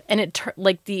off. And it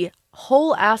like the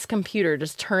whole ass computer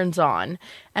just turns on.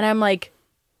 And I'm like,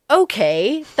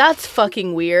 okay, that's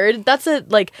fucking weird. That's a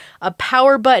like a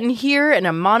power button here and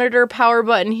a monitor power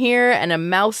button here and a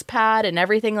mouse pad and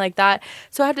everything like that.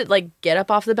 So I had to like get up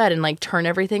off the bed and like turn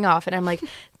everything off. And I'm like,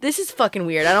 this is fucking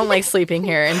weird. I don't like sleeping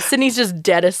here. And Sydney's just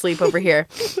dead asleep over here.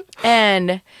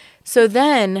 And so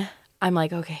then I'm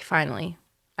like, okay, finally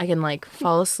I can like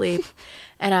fall asleep.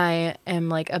 And I am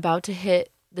like about to hit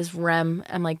this REM.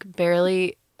 I'm like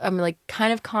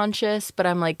kind of conscious, but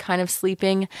I'm like kind of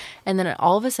sleeping. And then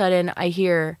all of a sudden I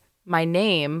hear my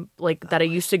name, like that I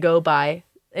used to go by,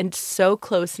 and so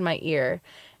close in my ear.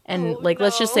 And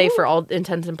let's just say for all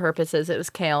intents and purposes, it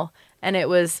was Kale. And it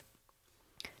was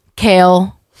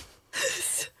Kale.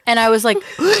 And I was like,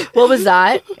 what was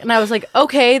that? And I was like,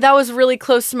 okay, that was really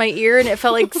close to my ear. And it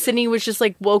felt like Sydney was just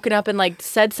like woken up and like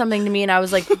said something to me. And I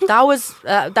was like, that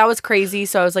was crazy.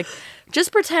 So I was like,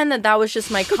 just pretend that was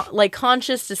just my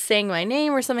conscious just saying my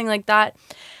name or something like that.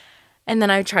 And then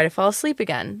I try to fall asleep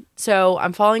again. So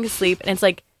I'm falling asleep and it's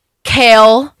like,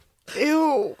 Kale.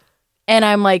 Ew. And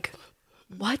I'm like,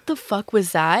 what the fuck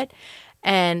was that?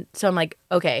 And so I'm like,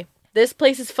 okay, this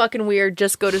place is fucking weird.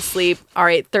 Just go to sleep. All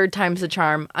right, third time's the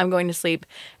charm. I'm going to sleep.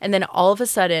 And then all of a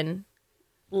sudden,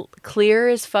 clear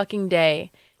as fucking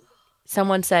day,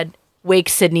 someone said, wake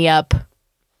Sydney up.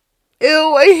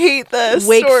 Ew, I hate this.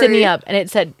 Wake story. Sydney up. And it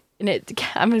said,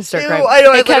 I'm gonna start Ew, crying. I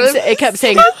know,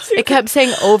 It kept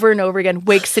saying over and over again,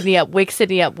 wake Sydney up, wake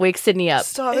Sydney up, wake Sydney up.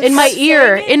 Stop. In my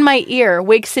ear,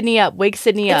 wake Sydney up, wake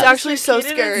Sydney up. It's actually so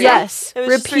repeated scary. itself? Yes, It was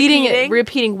just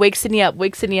repeating, wake Sydney up,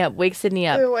 wake Sydney up, wake Sydney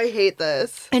up. Ew, I hate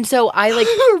this. And so I like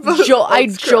Both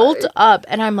jolt cry. up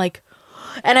and I'm like,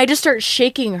 and I just start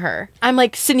shaking her. I'm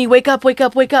like, Sydney, wake up, wake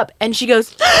up, wake up. And she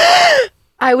goes,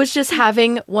 I was just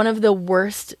having one of the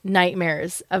worst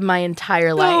nightmares of my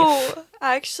entire life. No,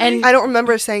 actually. And I don't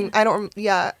remember saying.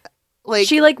 Yeah, like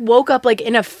she like woke up like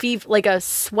in a fever, like a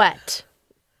sweat.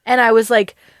 And I was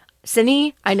like,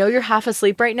 Sydney, I know you're half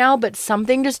asleep right now, but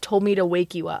something just told me to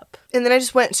wake you up. And then I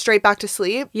just went straight back to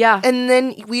sleep. Yeah. And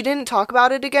then we didn't talk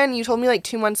about it again. You told me like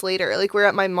 2 months later. Like we were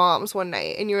at my mom's one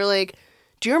night, and you were like,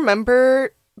 "Do you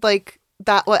remember like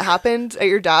that? What happened at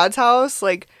your dad's house?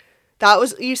 Like." That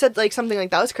was, you said like something like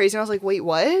that was crazy. And I was like, wait,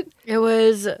 what? It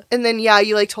was And then, yeah,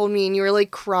 you like told me and you were like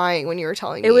crying when you were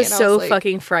telling me. It was and I so like,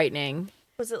 fucking frightening.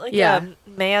 Was it like Yeah. a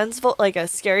man's like a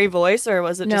scary voice, or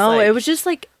was it just No, like... it was just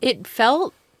like, it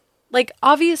felt like,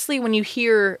 obviously when you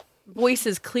hear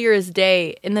voices clear as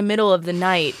day in the middle of the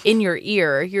night in your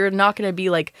ear, you're not going to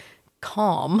be like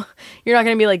calm. You're not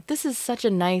going to be like, this is such a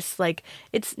nice, like,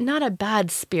 it's not a bad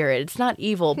spirit. It's not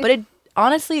evil, but it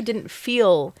honestly didn't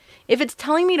feel, if it's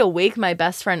telling me to wake my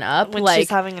best friend up, when like, she's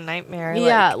having a nightmare.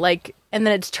 yeah, like, and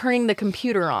then it's turning the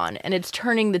computer on and it's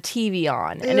turning the TV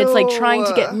on and it's like trying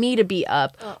to get me to be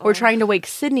up or trying to wake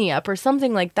Sydney up or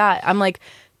something like that. I'm like,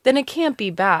 then it can't be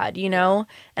bad, you know?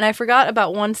 And I forgot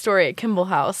about one story at Kimball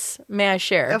House. May I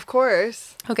share? Of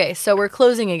course. Okay, so we're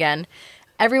closing again.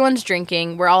 Everyone's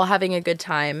drinking. We're all having a good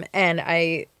time. And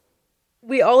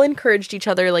we all encouraged each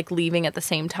other, like, leaving at the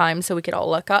same time so we could all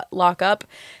lock up.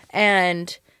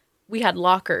 And we had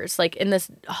lockers like in this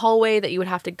hallway that you would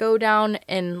have to go down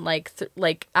and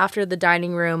like after the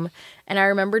dining room. And I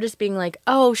remember just being like,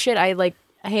 oh shit,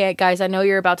 hey guys, I know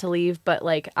you're about to leave, but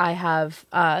like I have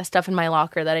stuff in my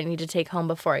locker that I need to take home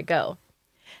before I go.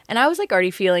 And I was like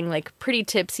already feeling like pretty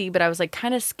tipsy, but I was like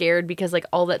kind of scared because like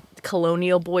all that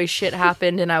colonial boy shit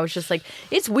happened. And I was just like,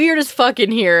 it's weird as fuck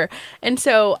in here. And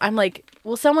so I'm like,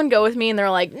 will someone go with me? And they're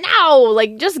like, no,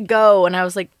 like just go. And I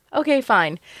was like, okay,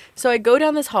 fine. So I go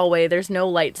down this hallway. There's no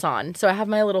lights on. So I have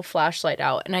my little flashlight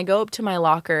out and I go up to my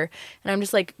locker and I'm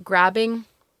just like grabbing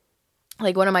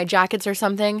like one of my jackets or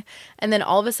something. And then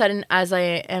all of a sudden, as I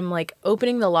am like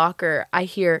opening the locker, I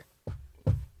hear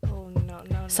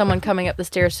someone coming up the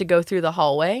stairs to go through the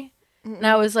hallway. And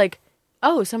I was like,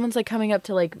 oh, someone's like coming up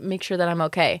to like make sure that I'm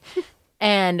okay.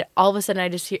 And all of a sudden I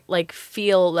just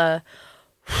feel the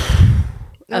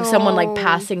of someone like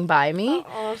passing by me.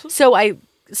 So I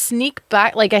sneak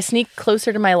back, like I sneak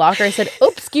closer to my locker. I said,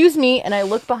 oops, excuse me. And I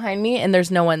look behind me and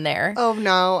there's no one there. Oh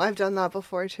no, I've done that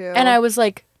before too. And I was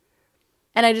like,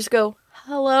 and I just go,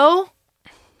 hello?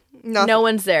 Nothing. No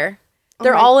one's there.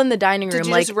 They're all in the dining room. Did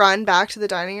you like, just run back to the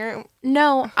dining room?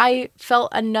 No, I felt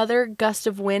another gust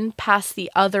of wind pass the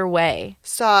other way.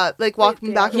 Stop. Like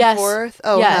walking back and Yes. forth?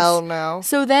 Oh, Yes. hell no.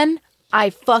 So then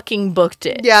I fucking booked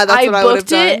it. Yeah, that's what I would have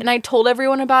done. it and I told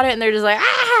everyone about it and they're just like,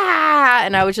 ah!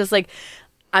 And I was just like,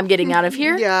 I'm getting out of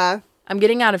here. Yeah. I'm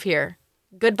getting out of here.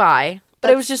 Goodbye.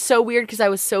 But it was just so weird because I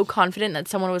was so confident that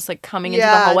someone was like coming into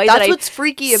the hallway that's that what's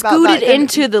freaky about scooted that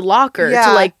into the locker Yeah.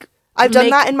 to like I've done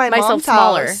make that in my myself mom's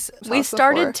smaller. house We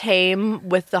started before. tame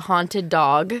with the haunted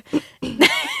dog.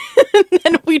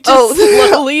 And we just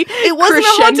slowly It wasn't a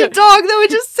haunted dog though.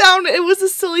 It was a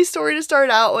silly story to start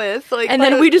out with. Like, and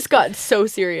then we just got so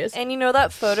serious. And you know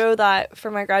that photo that for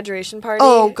my graduation party?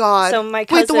 Oh god. So my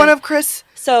cousin. Wait, the one of Chris.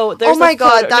 So there's Oh my a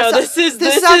god, photo- no, this this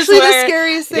is actually where- the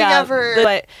scariest thing yeah, ever.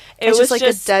 But it It's was just like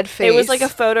a dead It was face. like a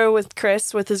photo with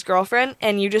Chris with his girlfriend,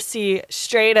 and you just see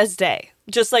straight as day,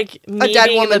 just like A dead meeting in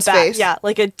the woman's back. face. Yeah,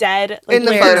 like a dead like In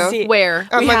the you photo. can see- Where?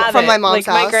 We have from it. my mom's like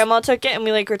house. my grandma took it, and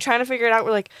we like were trying to figure it out.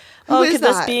 We're like, oh, is could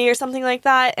this that? be or something like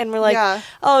that? And we're like, Yeah.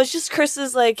 oh, it's just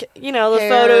Chris's like the Hair.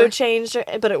 photo changed,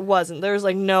 but it wasn't. There was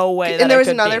like no way. that And there it was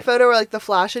could another be. photo where like the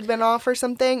flash had been off or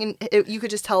something, and you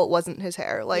could just tell it wasn't his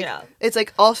hair. Like Yeah. it's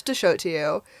like I'll have to show it to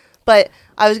you. But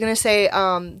I was gonna say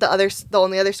the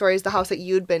only other story is the house that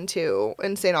you'd been to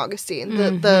in St. Augustine,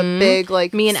 the big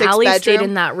like Me and 6 Allie bedroom. stayed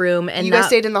in that room, and You guys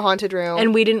stayed in the haunted room,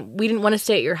 and we didn't want to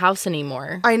stay at your house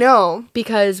anymore I know.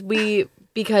 because It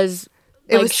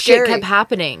like was shit scary. kept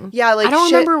happening. Yeah, like I don't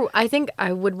shit- remember. I think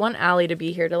I would want Allie to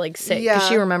be here to like say because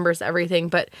she Yeah. remembers everything,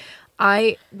 but.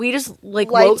 We just like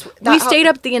Lights- woke, that we hou- stayed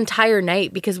up the entire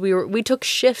night because we took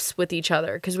shifts with each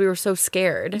other because we were so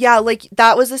scared. Yeah, like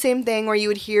that was the same thing where you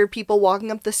would hear people walking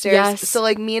up the stairs. Yes. So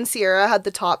like me and Sierra had the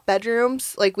top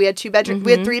bedrooms. Like we had 2 bedrooms.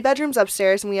 We had 3 bedrooms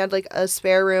upstairs, and we had like a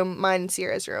spare room, mine and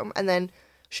Sierra's room, and then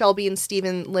Shelby and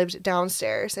Steven lived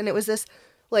downstairs. And it was this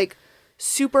like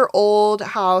super old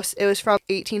house. It was from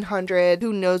 1800.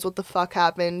 Who knows what the fuck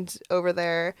happened over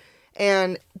there?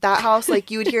 And that house, like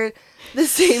you would hear the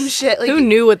same shit. Like Who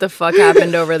knew what the fuck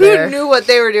happened over there? who knew what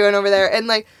they were doing over there? And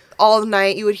like all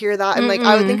night you would hear that, and like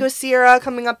I would think it was Sierra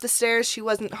coming up the stairs. She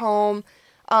wasn't home.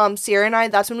 Sierra and I,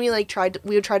 that's when we like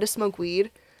we would try to smoke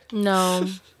weed, No.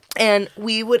 and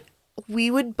we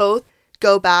would both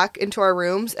go back into our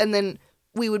rooms, and then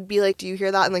we would be like, do you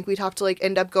hear that? And like we'd have to like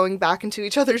end up going back into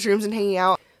each other's rooms and hanging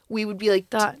out. We would be like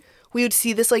That- we would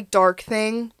see this like dark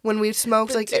thing when we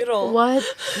smoked. Like Doodle. What?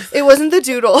 it wasn't the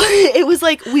doodle. It was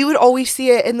like we would always see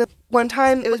it. And the one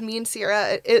time it was me and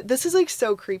Sierra. This is like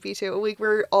so creepy too. Like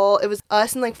it was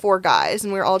us and like 4 guys,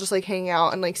 and we were all just like hanging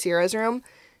out in like Sierra's room.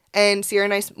 And Sierra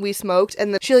and I, we smoked,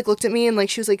 and then she like looked at me and like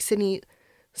she was like, Sydney,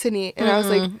 and I was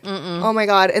like, oh my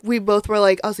god. And we both were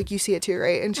like, I was like, you see it too,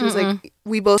 right? And she was like,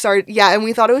 we both started, yeah. And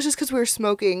we thought it was just because we were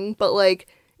smoking, but like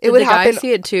it Did would the happen. guy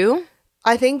see it too?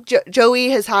 I think Joey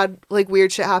has had like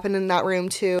weird shit happen in that room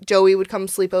too. Joey would come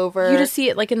sleep over. You just see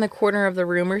it like in the corner of the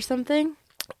room or something?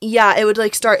 Yeah, it would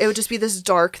like it would just be this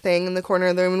dark thing in the corner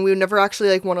of the room, and we would never actually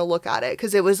like want to look at it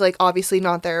because it was like obviously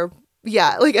not there.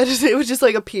 Yeah, like it would just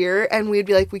like appear, and we'd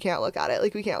be like, we can't look at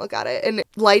it, and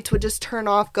lights would just turn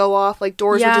off, go off, like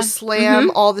doors would just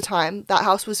slam all the time. That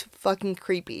house was fucking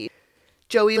creepy.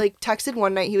 Joey like texted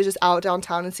one night, he was just out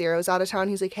downtown and Sierra was out of town.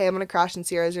 He's like, hey, I'm gonna crash in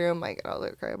Sierra's room. Like, oh,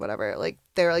 okay, whatever. Like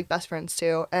they were like best friends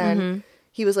too, and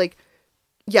he was like,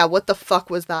 yeah, what the fuck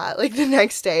was that? Like the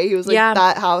next day, he was like, Yeah.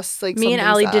 that house, like Me and something's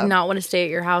Allie did up. not want to stay at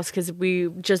your house because we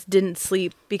just didn't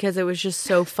sleep because it was just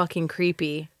so fucking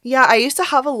creepy. Yeah, I used to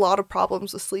have a lot of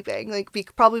problems with sleeping, like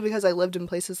probably because I lived in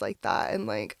places like that, and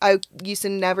like I used to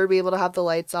never be able to have the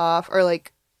lights off or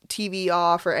like TV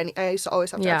off or any. I used to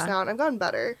always have to have Yeah. sound. I've gotten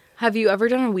better. Have you ever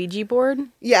done a Ouija board?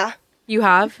 Yeah, You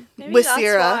have? Maybe with that's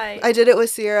Sierra, why. I did it with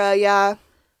Sierra. Yeah,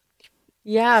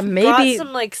 Yeah, Brought maybe.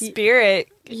 some like spirit.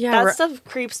 Yeah, That stuff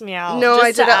creeps me out. no, just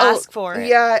I did to it. ask for it.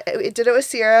 Yeah, I did it with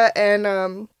Sierra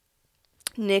and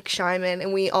Nick Shyman,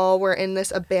 and we all were in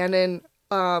this abandoned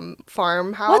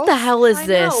farmhouse. What the hell is I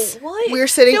this? know. What? We were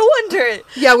sitting- No wonder.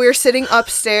 Yeah, we were sitting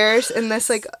upstairs in this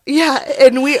like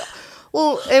and we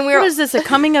were What is this, a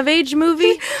coming of age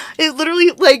movie? it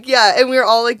literally like and we were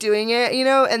all like doing it,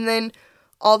 and then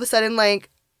all of a sudden like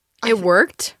It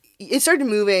worked? it started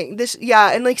moving.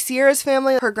 And like Sierra's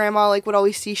family, her grandma like would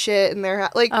always see shit in their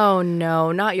like Oh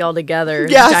no, not y'all together.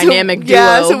 yeah, Dynamic so, duo.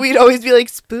 Yeah, so we'd always be like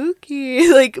spooky,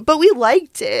 like, but we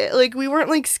liked it. Like we weren't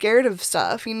like scared of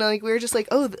stuff, like we were just like,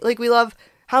 oh, like we love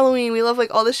Halloween, we love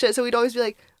like all this shit. So we'd always be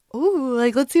like, oh,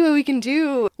 like let's see what we can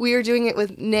do. We were doing it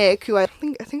with Nick, who I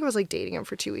think I was like dating him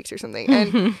for 2 weeks or something,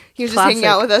 and he was just hanging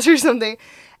out Classic. with us or something.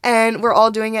 And we're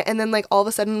all doing it, and then like all of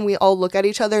a sudden we all look at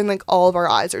each other and like all of our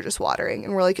eyes are just watering,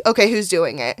 and we're like, okay, who's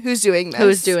doing it? Who's doing this?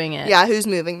 Who's doing it? Yeah, who's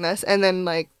moving this? And then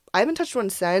like I haven't touched one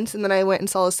since. And then I went and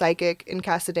saw a psychic in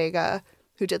Casadega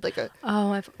who did like a.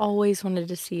 Oh, I've always wanted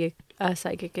to see a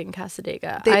psychic in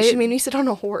Casadega. She made me sit on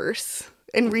a horse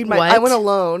and read my. What? I went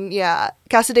alone. Yeah,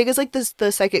 Casadega is like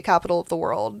the psychic capital of the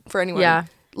world for anyone. Yeah.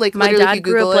 like My literally, if dad you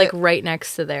grew Google up like it- right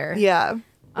next to there. Yeah.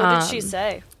 What did she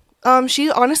say?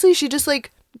 She just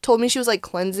like told me she was like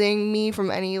cleansing me from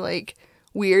any like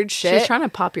weird shit. She's trying to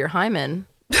pop your hymen.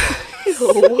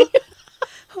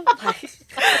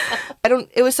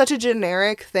 It was such a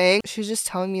generic thing. She was just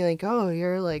telling me like, oh,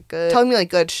 you're like good. Telling me like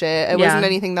good shit. It wasn't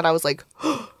anything that I was like,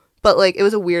 but like it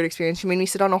was a weird experience. She made me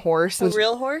sit on a horse. A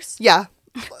real horse? Yeah.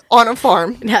 On a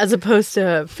farm. As opposed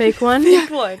to a fake one?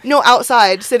 What? No,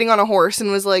 outside, sitting on a horse, and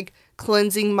was like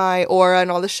cleansing my aura and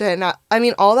all the shit. And I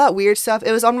mean, all that weird stuff.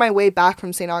 It was on my way back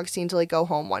from St. Augustine to like go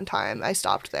home one time. I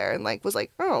stopped there and like was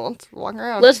like, oh, let's walk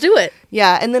around. Let's do it.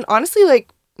 Yeah, and then honestly, like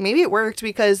maybe it worked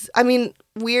because I mean,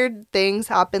 weird things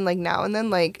happen like now and then.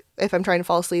 Like if I'm trying to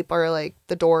fall asleep or like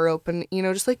the door open,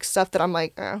 just like stuff that I'm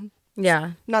like,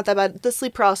 Yeah. not that bad. The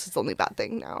sleep paralysis is the only bad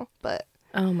thing now, but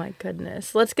Oh my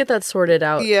goodness. Let's get that sorted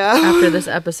out Yeah. after this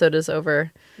episode is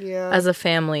over. yeah, As a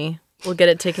family, we'll get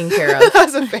it taken care of.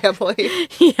 as a family,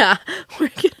 Yeah.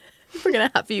 We're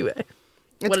gonna have you. it's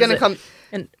What is gonna it? come.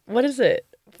 And what is it?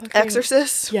 Fucking-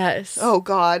 Exorcist. Yes. Oh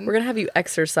God. We're gonna have you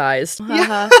exercised.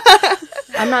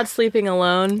 I'm not sleeping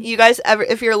alone. You guys ever,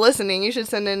 if you're listening, you should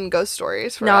send in ghost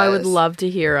stories for No, us. I would love to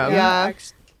hear them. Yeah.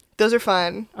 Those are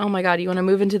fun. Oh my god, you want to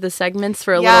move into the segments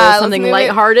for a Yeah, little let's something move it-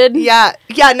 lighthearted? Yeah.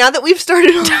 Now that we've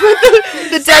started with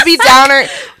the Debbie Downer,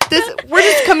 we're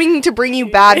just coming to bring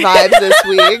you bad vibes this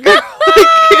week.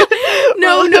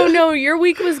 No. Your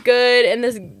week was good, and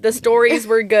the stories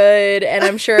were good, and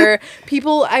I'm sure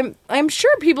people. I'm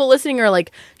sure people listening are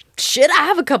like, shit. I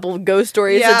have a couple of ghost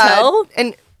stories to tell.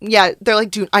 And yeah, they're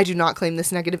like, I do not claim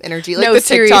this negative energy. Like No, the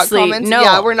TikTok seriously, comments. no.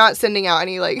 Yeah, we're not sending out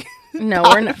any like. No,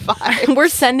 bad we're not. vibes. We're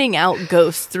sending out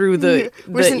ghosts through the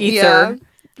ether. Yeah,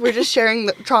 we're just sharing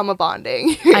the trauma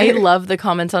bonding. I love the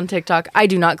comments on TikTok. I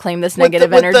do not claim this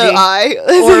negative with energy. the eye.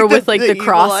 Or with, like, the evil eye.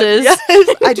 crosses. Yes.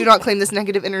 I do not claim this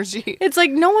negative energy. It's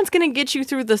like no one's gonna get you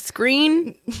through the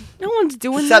screen. No one's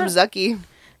doing Sub that. Zucky.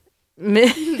 Mi-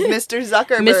 Mr.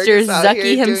 Zuckerberg. Mr. is out Zucky here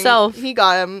doing- himself. He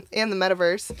got him and the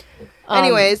metaverse.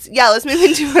 Anyways, yeah, let's move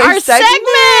into Our segments.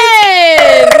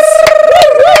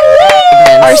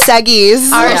 Our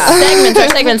seggies. Our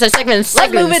segments.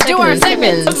 Let's move it to our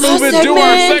segments. Our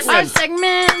segments. Our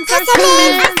segments.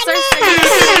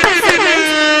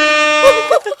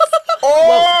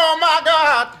 Oh my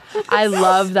God! I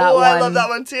love that one. I love that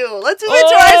one too. Let's move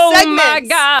into our segments. Oh my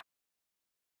god.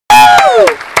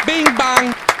 Bing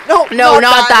bang! No,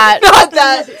 not that. Not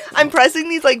that. I'm pressing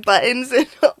these like buttons in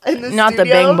the Not the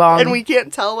studio, bing bong. and we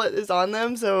can't tell what is on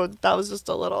them, so that was just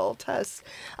a little test.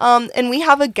 And we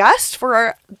have a guest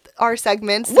for our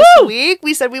segments this week.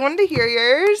 We said we wanted to hear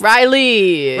yours.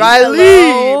 Riley.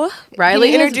 Hello.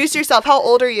 Riley. Can you introduce yourself. How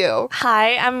old are you?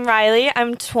 Hi, I'm Riley.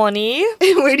 I'm 20.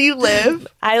 Where do you live?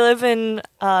 I live in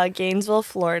Gainesville,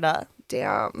 Florida.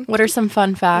 Damn. What are some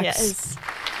fun facts? Yes.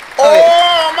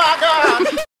 Oh my God!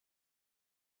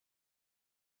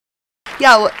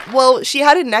 Yeah, well, she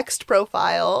had a next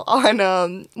profile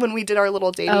on when we did our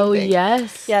little dating thing.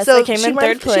 yes. Yes, I came in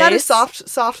third place. She had a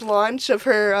soft launch of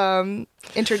her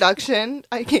introduction.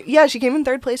 She came in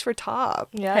third place for top.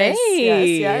 Yes,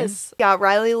 Hey. yes. Yeah,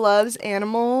 Riley loves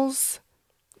animals.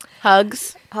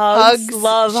 Hugs. Hugs.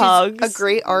 Love She's hugs. a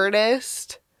great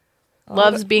artist.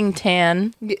 Loves being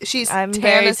tan. tan I'm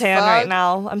very as tan fuck. right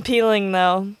now. I'm peeling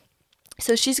though.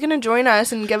 So she's gonna join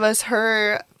us and give us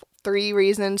her 3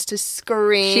 reasons to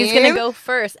scream. She's gonna go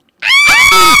first.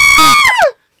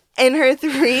 And her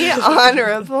 3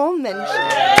 honorable mentions.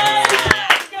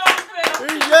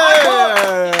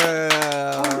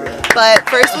 But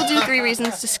first, we'll do 3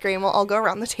 reasons to scream. We'll all go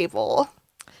around the table.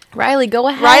 Riley, go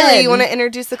ahead. Riley, you want to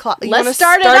introduce the class? Let's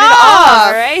start it All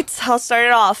off. right, I'll start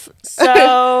it off.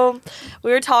 So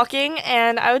we were talking,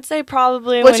 and I would say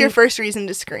probably What's your first reason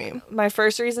to scream? my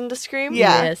first reason to scream?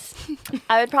 Yeah. Yes.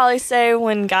 I would probably say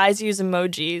when guys use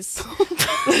emojis.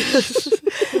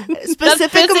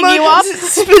 Specific pissing you off?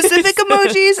 Specific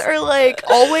emojis or like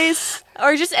always?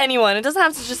 Or just anyone. It doesn't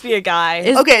have to just be a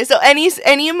guy. Okay, so any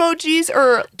emojis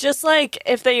or Just like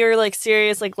if they are like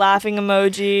serious, like laughing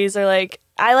emojis, or like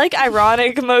I like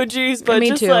ironic emojis, but Me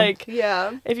just too. like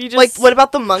yeah. if you just Like what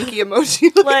about the monkey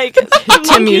emoji? like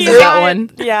Tim uses that one.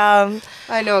 Yeah.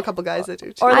 I know a couple guys that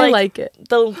do too. Or I like, like it.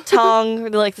 the tongue, or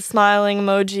like the smiling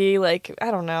emoji. Like I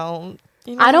don't know.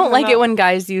 You know I don't what like I'm it about? when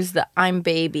guys use the "I'm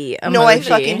baby" emoji. No, I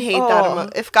fucking hate that Oh.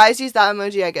 emoji. If guys use that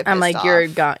emoji, I get pissed I'm like, off. you're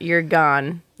gone. You're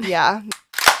gone. Yeah.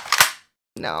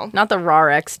 No. Not the raw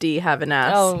XD have an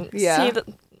ass. Oh Yeah. See,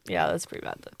 yeah, that's pretty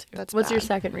bad though too. That's What's your bad.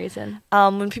 second reason?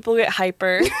 When people get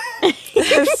hyper. I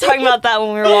was talking about that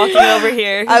when we were walking over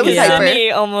here. I was hyper.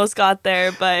 Sydney almost got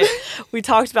there, but we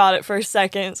talked about it for a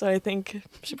second, so I think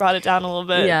she brought it down a little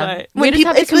bit. Yeah. But We just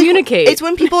have to it's communicate. It's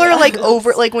when people are like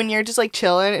over, like when you're just like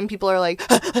chilling and people are like,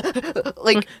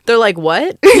 like, They're like,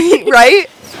 what? right?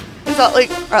 It's not like,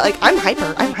 or like I'm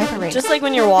hyper right just like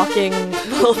when you're walking,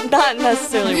 well, not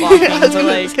necessarily now. walking, I was but gonna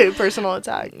like, say personal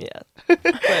attack. yeah.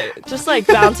 But just like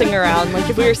bouncing around. Like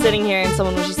if we were sitting here and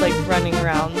someone was just like running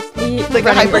around. Like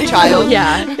a hyper child.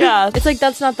 Yeah. Yeah. It's like,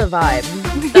 that's not the vibe.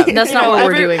 That's not what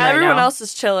we're doing right Everyone now. else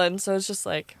is chilling, so it's just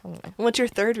like, I don't know. What's your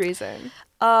third reason?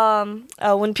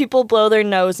 When people blow their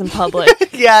nose in public,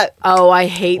 Yeah, Oh, I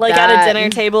hate like that. at a dinner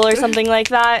table or something like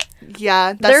that.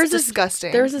 yeah, that's There's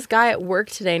disgusting. There was this guy at work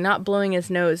today, not blowing his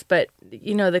nose, but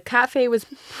you know, the cafe was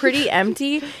pretty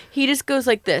empty. He just goes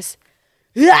like this.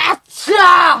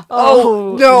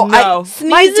 Oh no! no. My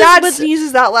Sneezes dad with-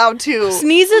 sneezes that loud too.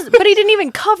 Sneezes, but he didn't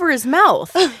even cover his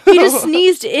mouth. He just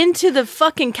sneezed into the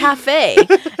fucking cafe.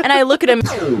 And I look at him.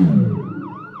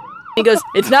 He goes,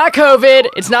 "It's not COVID.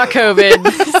 It's not COVID."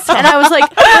 And I was like,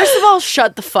 first of all,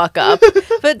 shut the fuck up.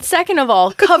 But second of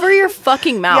all, cover your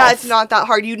fucking mouth. Yeah, it's not that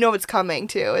hard. You know it's coming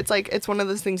too. It's like it's one of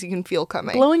those things you can feel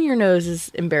coming. Blowing your nose is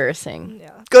embarrassing.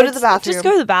 Go to the bathroom. Just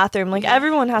go to the bathroom. Like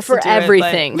everyone has For to do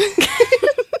everything.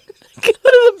 Go to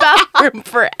the bathroom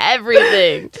for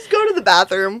everything. Just go to the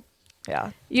bathroom.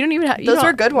 Yeah. You don't even have. Those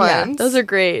are good Yeah, ones. those are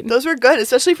great. Those were good,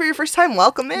 especially for your first time.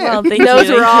 Welcome in. Well, thank Those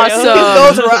you, were thank you.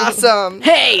 awesome. Those were awesome.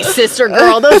 Hey, sister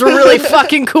girl, those were really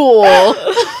fucking cool.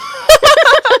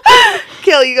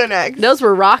 Kill, you go next. Those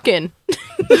were rocking.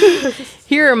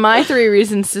 Here are my 3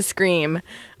 reasons to scream.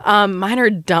 Mine are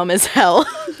dumb as hell.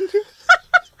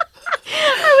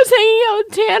 I was hanging out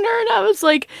with Tanner and I was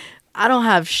like, I don't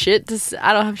have shit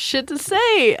to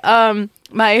say.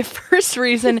 My first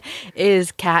reason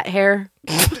is cat hair.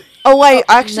 Oh wait,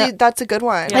 actually, that's a good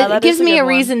one. Yeah, It that gives is a me good a one.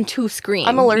 reason to scream.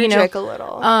 I'm allergic you know? a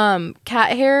little.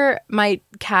 Cat hair, my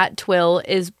cat Twill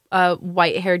is a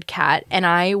white-haired cat and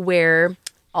I wear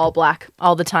all black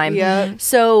all the time. Yeah.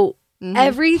 So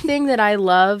everything that I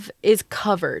love is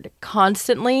covered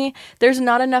constantly. There's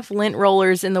not enough lint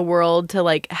rollers in the world to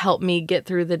like help me get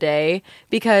through the day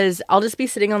because I'll just be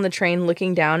sitting on the train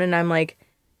looking down and I'm like,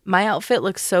 my outfit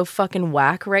looks so fucking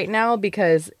whack right now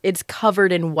because it's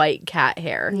covered in white cat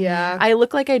hair. Yeah. I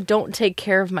look like I don't take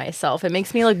care of myself. It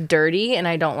makes me look dirty and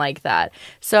I don't like that.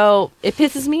 So it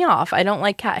pisses me off. I don't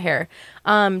like cat hair.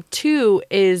 2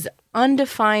 is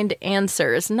undefined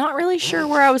answers. Not really sure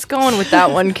where I was going with that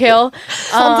one, Kill.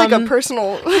 Sounds like a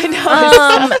personal.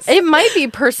 It might be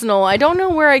personal. I don't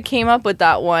know where I came up with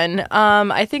that one.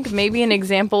 I think maybe an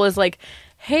example is like,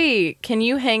 hey, can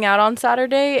you hang out on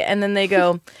Saturday? And then they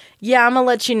go, yeah, I'm gonna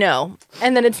let you know.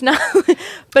 And then it's not,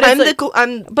 but I'm it's the. like,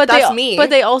 I'm. but That's they, me.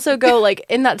 But they also go like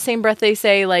in that same breath they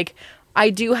say like, I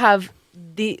do have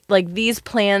these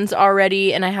plans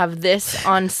already, and I have this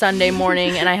on Sunday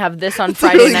morning, and I have this on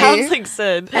Friday Really? night. Sounds like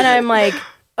Sid. And I'm like,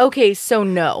 Okay, so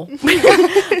no.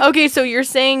 Okay, so you're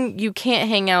saying you can't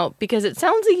hang out because it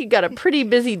sounds like you got a pretty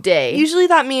busy day. Usually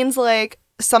that means like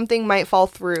something might fall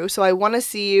through, so I want to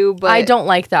see you, but I don't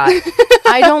like that.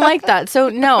 I don't like that. So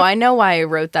no, I know why I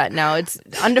wrote that now. It's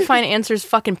undefined answers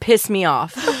fucking piss me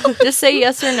off. Just say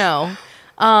yes or no.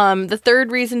 The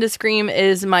third reason to scream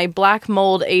is my black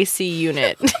mold AC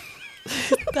unit.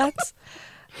 That's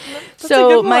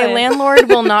So a good my one. landlord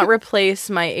will not replace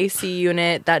my AC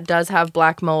unit that does have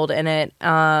black mold in it.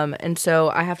 And so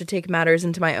I have to take matters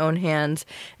into my own hands.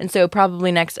 And so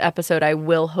probably next episode I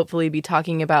will hopefully be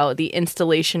talking about the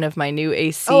installation of my new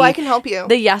AC. Oh, I can help you.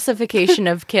 The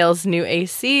yassification of Kale's new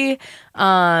AC.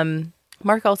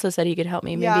 Mark also said he could help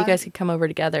me. Maybe Yeah. you guys could come over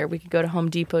together. We could go to Home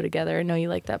Depot together. I know you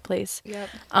like that place. Yep.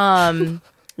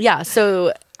 Yeah,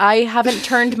 so I haven't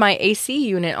turned my AC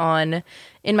unit on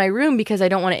in my room because I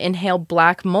don't want to inhale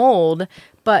black mold.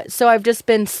 But so I've just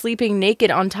been sleeping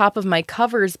naked on top of my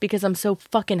covers because I'm so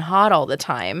fucking hot all the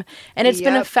time. And it's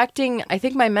been Yep. affecting, I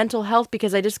think, my mental health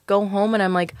because I just go home and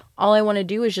I'm like, all I want to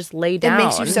do is just lay down. It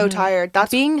makes you so tired.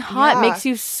 That's Being hot yeah. makes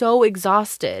you so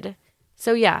exhausted.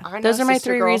 So yeah, I know, those are my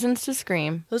sister 3 girl. reasons to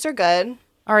scream. Those are good.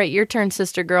 All right, your turn,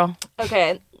 sister girl.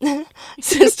 Okay.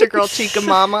 Sister girl chica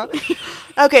mama.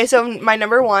 Okay, so my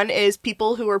number 1 is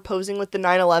people who are posing with the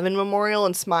 9/11 memorial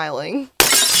and smiling.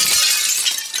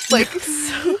 Like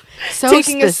So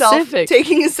taking specific.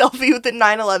 taking a selfie with the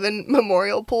 9/11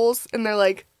 memorial poles, and they're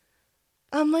like,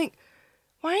 I'm like,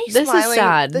 why are you This is smiling?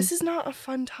 sad. This is not a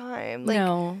fun time. Like,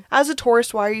 No. as a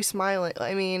tourist, why are you smiling?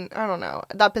 I mean, I don't know.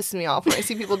 That pisses me off when I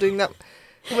see people doing that.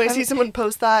 When I see someone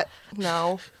post that,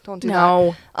 no, don't do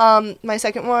No. that. My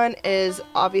second one is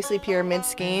obviously pyramid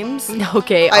schemes.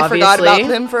 Okay, I obviously. forgot about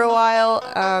them for a while.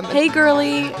 Hey,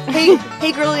 girly.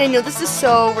 Hey, girly, I know this is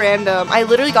so random. I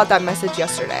literally got that message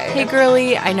yesterday. Hey,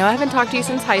 girly. I know I haven't talked to you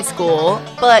since high school.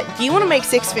 But do you want to make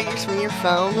 6 figures from your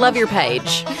phone? Love your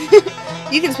page.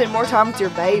 You can spend more time with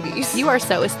your babies. You are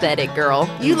so aesthetic, girl.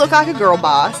 You look like a girl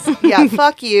boss. Yeah,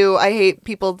 fuck you. I hate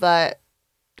people that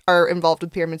are involved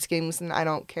with pyramid schemes, and I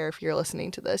don't care if you're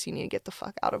listening to this. You need to get the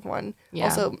fuck out of one. Yeah.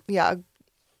 Also, yeah,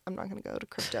 I'm not going to go to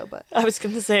crypto, but... I was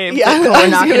gonna say. Yeah, We're I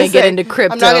was not gonna get into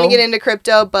crypto. I'm not going to get into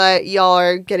crypto, but y'all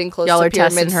are getting close Y'all to are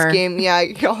pyramid testing her. scheme. Yeah,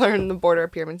 y'all are in the border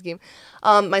of pyramid scheme.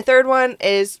 My third one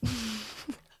is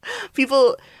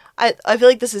people... I feel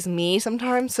like this is me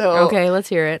sometimes, so... Okay, let's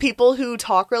hear it. People who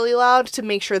talk really loud to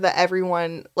make sure that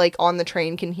everyone, like, on the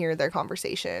train can hear their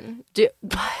conversation.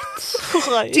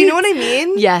 What? Do you know what I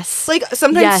mean? Yes. Like,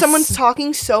 sometimes Yes. someone's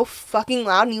talking so fucking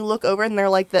loud and you look over and they're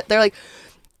like,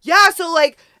 yeah, so,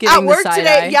 like, Giving at the work side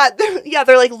today, eye.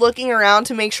 they're, like, looking around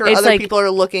to make sure It's other like, people are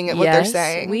looking at what they're Yes,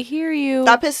 saying. we hear you.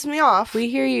 That pisses me off.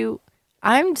 We hear you.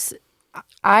 I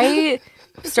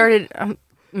started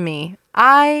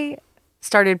I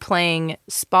started playing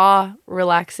spa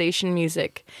relaxation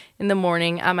music in the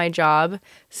morning at my job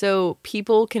so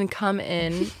people can come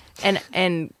in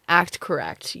and act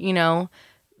correct. You know,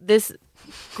 this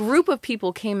group of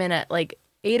people came in at like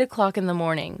 8:00 in the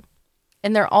morning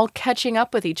and they're all catching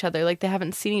up with each other like they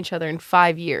haven't seen each other in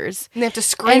 5 years. And they have to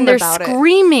scream And they're about it.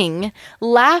 screaming,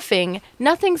 laughing.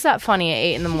 Nothing's that funny at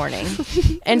 8 in the morning.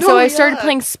 And so No, I started yeah.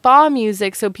 playing spa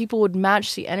music so people would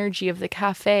match the energy of the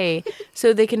cafe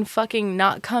so they can fucking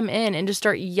not come in and just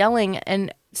start yelling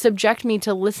and subject me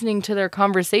to listening to their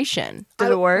conversation. Did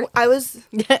it work? I was...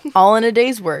 All in a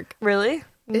day's work. Really?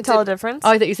 Can you tell a difference? Oh,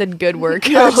 I thought you said good work.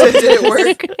 Did it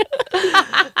work?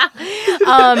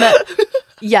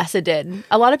 Yes, it did.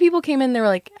 A lot of people came in. They were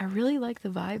like, "I really like the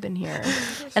vibe in here,"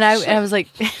 and I was like,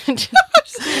 and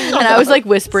I was like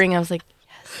whispering. I was like,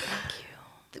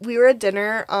 We were at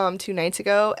dinner 2 nights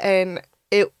ago, and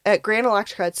it at Grand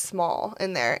Electrica, it's small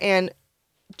in there, and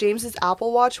James's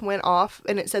Apple Watch went off,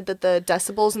 and it said that the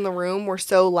decibels in the room were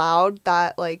so loud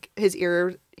that like his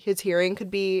hearing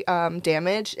could be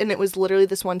damaged, and it was literally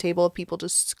this one table of people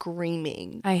just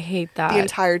screaming "I hate that." the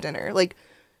entire dinner, like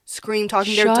talking.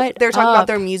 Shut They were talking about up.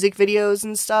 their music videos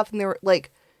and stuff, and they were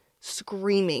like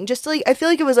screaming, just like I feel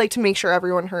like it was like to make sure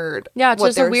everyone heard. Yeah, it's what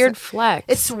just they a were weird sa- flex.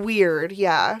 It's weird,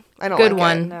 yeah. I don't Good like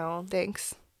one. It. No.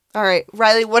 Thanks. All right,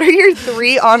 Riley, what are your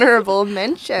 3 honorable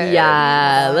mentions?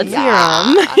 Yeah, let's hear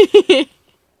them.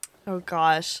 Oh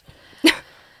gosh.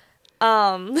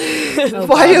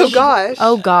 Why? Oh gosh.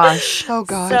 Oh gosh. Oh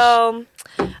gosh. So,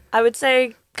 I would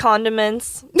say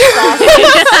condiments,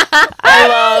 sauces.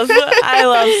 I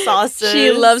love sauces.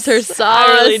 She loves her sauce.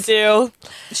 I really do.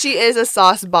 She is a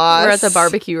sauce boss. We're at the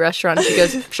barbecue restaurant. She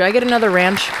goes, "Should I get another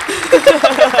ranch?"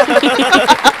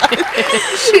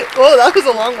 Whoa, that was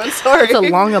a long one. Sorry. It's a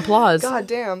long applause God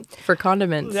damn. for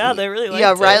condiments. Yeah, they really like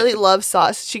Yeah, it. Riley loves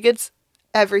sauce. She gets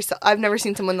I've never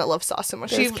seen someone that loves sauce so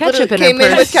much. There's She ketchup literally in her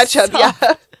came in with purse. ketchup.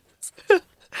 Yeah.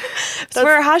 So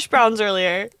we're hash browns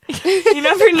earlier. You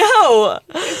never know.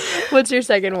 What's your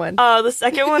second one? The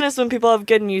second one is when people have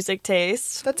good music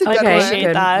taste. That's a good Okay, one. Appreciate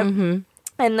good. that. Mm-hmm.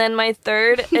 And then my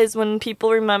third is when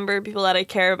people remember people that I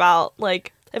care about.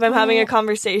 Like, if I'm having a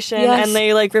conversation Yes. and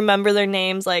they, like, remember their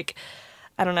names, like,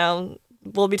 I don't know,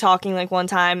 we'll be talking, like, one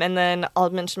time, and then I'll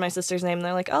mention my sister's name, and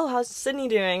they're like, oh, how's Sydney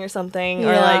doing, or something.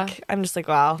 Or, Yeah. like, I'm just like,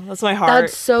 wow, that's my heart.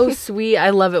 That's so sweet. I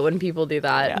love it when people do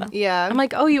that. Yeah. Yeah. I'm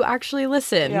like, oh, you actually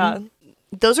listen. Yeah.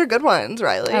 Those are good ones,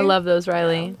 Riley. I love those,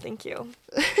 Riley. Thank you.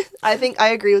 I think I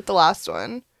agree with the last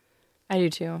one. I do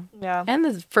too. Yeah. And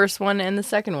the first one and the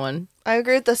second one. I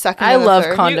agree with the second I and the love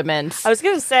third. condiments. I was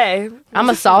going to say. I'm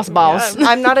a sauce boss. Yeah.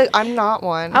 I'm not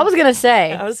one. I was gonna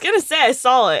say. I was going to say I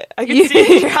saw it. I could You- see it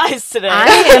in your eyes today. I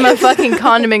am a fucking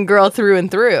condiment girl through and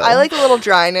through. I like a little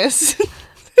dryness.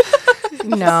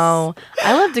 No,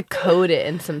 I love to coat it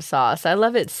in some sauce. I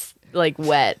love it like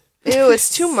wet. Ew, it's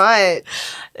too much.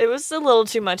 It was a little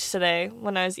too much today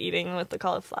when I was eating with the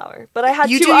cauliflower. But I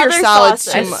had You two do your other salads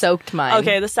sauces. too I much. soaked mine.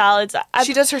 Okay, the salads.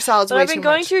 She does her salads But way I've too been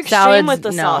going much. too extreme Salads, with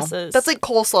the no. sauces. That's like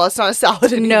coleslaw. It's not a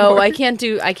salad anymore. No, I can't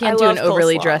do I an love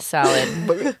overly coleslaw. dressed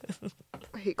salad.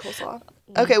 I hate coleslaw.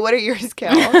 Okay, what are yours,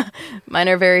 Cal? Mine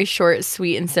are very short,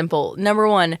 sweet, and simple. Number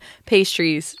one,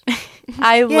 pastries.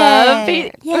 I love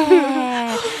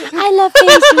Yeah. I love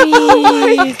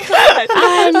pastries.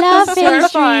 I love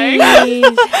Terrifying. pastries.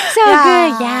 So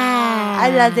good. Yeah. I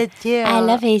love it too. I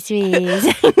love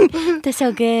pastries. They're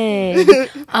so good.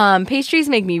 Pastries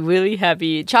make me really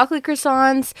happy. Chocolate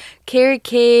croissants, carrot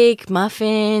cake,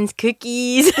 muffins,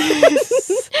 cookies.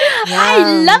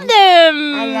 I love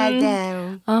them. I like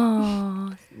them.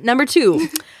 Oh, number two,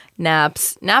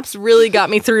 naps. Naps really got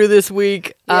me through this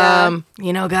week. Yeah.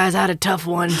 Guys, I had a tough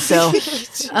one. So,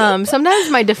 sometimes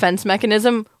my defense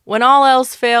mechanism, when all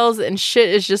else fails and shit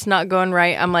is just not going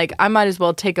right, I'm like, I might as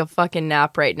well take a fucking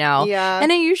nap right now. Yeah.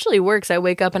 And it usually works. I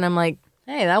wake up and I'm like,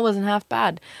 hey, that wasn't half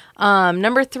bad.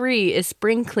 Number three is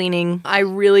spring cleaning. I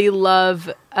really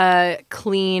love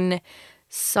clean,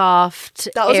 soft,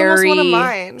 That was airy almost one of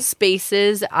mine.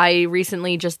 spaces. I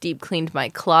recently just deep cleaned my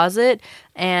closet,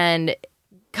 and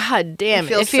god damn,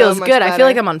 feels it feels so much good. I feel better.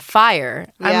 like I'm on fire.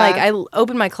 I'm Yeah. like, I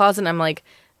open my closet and I'm like,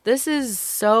 this is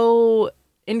so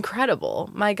incredible.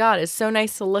 My god, it's so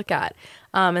nice to look at.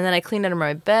 And then I cleaned under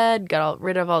my bed, got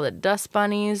rid of all the dust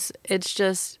bunnies. It's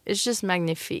just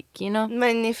magnifique, you know?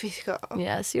 Magnifico.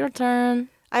 Yes, your turn.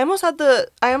 I almost had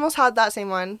that same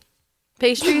one.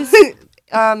 Pastries?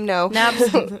 No.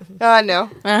 Naps? No.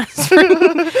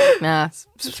 Nah.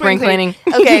 Spring cleaning.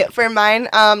 Okay, for mine,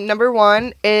 number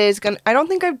one is I don't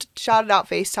think I've shouted out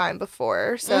FaceTime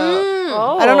before, so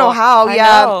Oh, I don't know how. I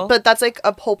Yeah, know. but that's like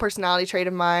a whole personality trait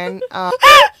of mine.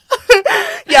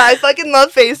 Yeah, I fucking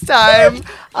love FaceTime.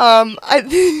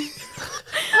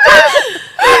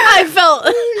 I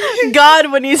felt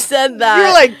God when you said that.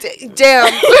 You're like,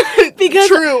 damn, because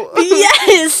true.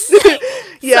 Yes.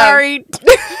 Yeah. Sorry.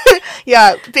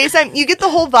 Yeah, FaceTime, you get the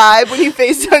whole vibe when you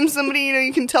FaceTime somebody,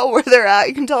 you can tell where they're at.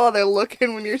 You can tell how they're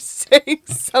looking when you're saying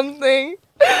something.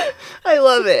 I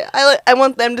love it. I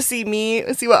want them to see me,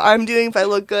 see what I'm doing if I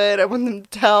look good. I want them to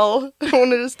tell. I want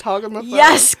to just talk on the phone.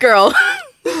 Yes, girl.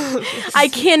 I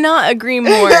cannot agree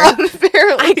more.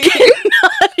 Apparently. I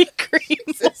cannot agree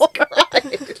more.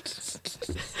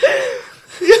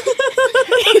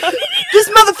 This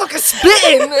motherfucker's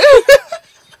spitting.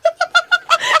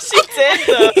 She did,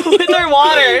 though, with her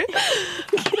water.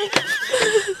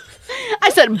 I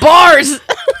said bars.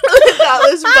 That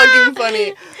was fucking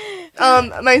funny.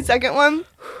 My second one,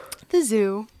 the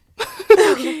zoo.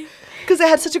 Because I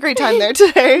had such a great time there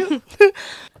today.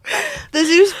 The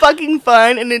zoo's fucking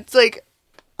fun, and it's like,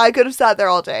 I could have sat there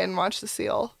all day and watched the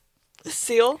seal. The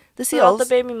seal? The What seals. about the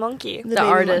baby monkey? The The baby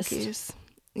artist. monkeys.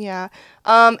 Yeah.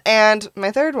 And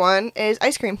my third one is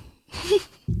ice cream.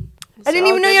 I didn't all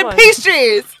even know good you had ones.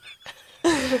 pastries.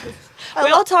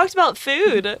 We all talked about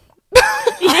food.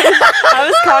 I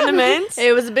was condiments.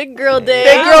 It was a big girl day.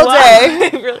 Big girl Wow. day.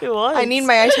 It really was. I need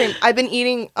my ice cream. I've been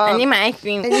eating. I need my ice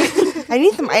cream. I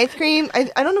need some ice cream. I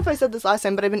don't know if I said this last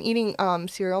time, but I've been eating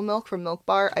cereal milk from Milk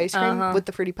Bar ice cream with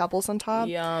the Fruity Pebbles on top.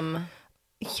 Yum.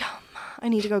 I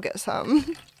need to go get some.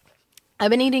 I've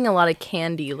been eating a lot of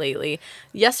candy lately.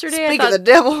 Yesterday, Speak of the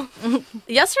devil.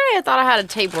 I thought I had a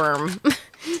tapeworm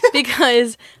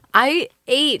because I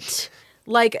ate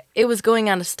like it was going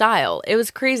out of style. It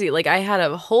was crazy. Like I had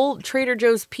a whole Trader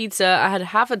Joe's pizza. I had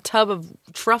half a tub of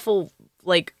truffle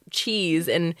like cheese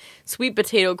and sweet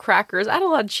potato crackers. I had a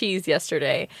lot of cheese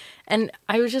yesterday. And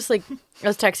I was just like, I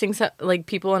was texting like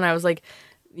people and I was like,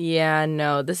 Yeah,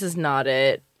 no, this is not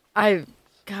it.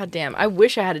 Goddamn, I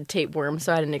wish I had a tapeworm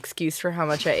so I had an excuse for how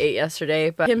much I ate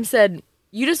yesterday. But Kim said,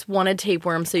 you just want a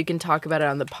tapeworm so you can talk about it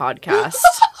on the podcast.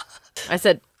 I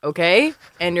said, okay.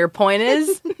 And your point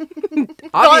is?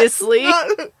 Obviously.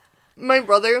 My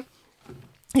brother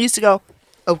used to go,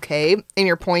 okay, and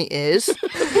your point is?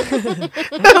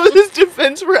 That was his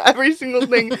defense for every single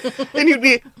thing. And he'd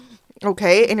be,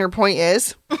 okay, and your point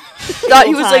is? God,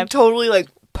 he was like totally like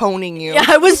poning you. Yeah,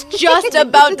 I was just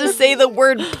about to say the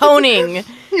word poning.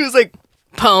 He was like,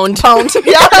 Pwned.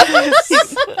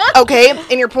 yeah. Okay,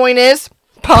 and your point is?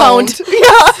 Pwned.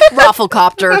 Yeah.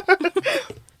 Rafflecopter.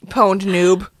 Pwned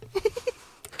noob.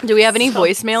 Do we have any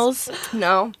voicemails?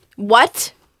 No.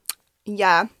 What?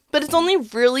 Yeah. But it's only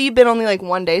really been like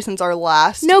one day since our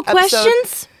last No episode.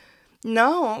 questions?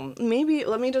 No. Maybe.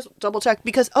 Let me just double check.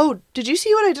 Because, did you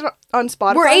see what I did on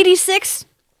Spotify? We're 86?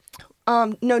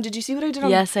 No, did you see what I did on...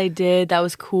 Yes, I did. That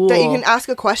was cool. That you can ask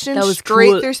a question That was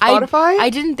straight cool. through Spotify? I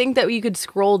didn't think that you could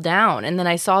scroll down. And then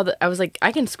I saw that. I was like,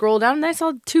 I can scroll down. And I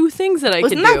saw 2 things that I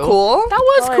could do. Wasn't that cool? That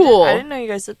was cool. I didn't know you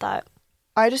guys did that.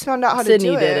 I just found out how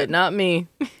Sydney to do it. did it, not me.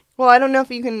 Well, I don't know if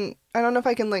you can... I don't know if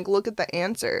I can, like, look at the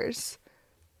answers.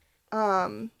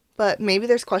 But maybe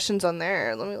there's questions on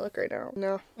there. Let me look right now.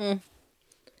 No.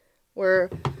 We're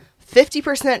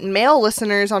 50% male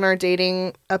listeners on our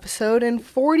dating episode and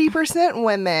 40%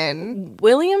 women.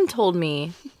 William told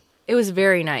me it was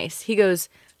very nice. He goes,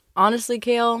 honestly,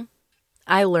 Kale,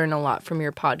 I learn a lot from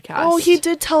your podcast. Oh, he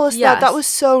did tell us Yes. that. That was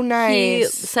so He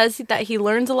nice. says that he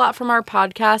learns a lot from our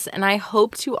podcast, and I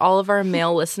hope to all of our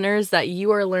male listeners that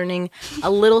you are learning a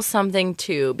little something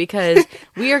too, because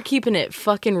we are keeping it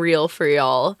fucking real for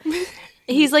y'all.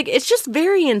 He's like, it's just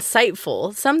very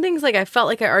insightful. Some things like I felt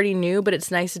like I already knew, but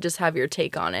it's nice to just have your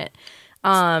take on it.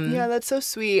 Yeah, that's so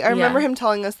sweet. I remember him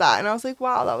telling us that, and I was like,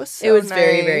 wow, that was so nice. It was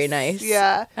very, very nice.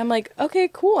 Yeah. I'm like, okay,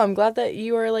 cool. I'm glad that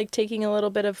you are like taking a little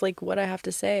bit of like what I have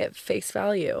to say at face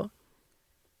value.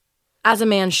 As a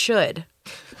man should.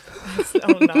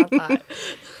 Oh, not that.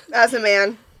 As a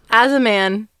man. As a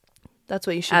man. That's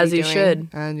what you should As be you doing. should.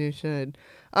 As you should.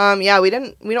 Yeah, we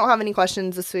don't have any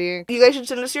questions this week. You guys should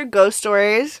send us your ghost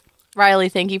stories. Riley,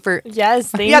 thank you for... Yes,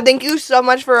 Thank you so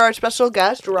much for our special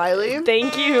guest, Riley.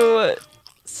 Thank you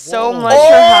so much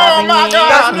for having me.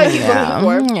 That's what I keep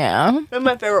looking for. Yeah. That's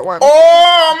my favorite one.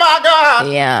 Oh my God!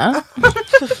 Yeah.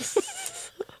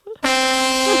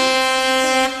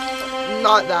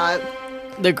 Not that.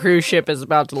 The cruise ship is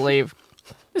about to leave.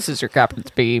 This is your captain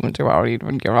speaking to our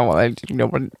even give out.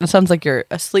 It sounds like you're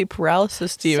asleep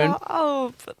paralysis, Steven.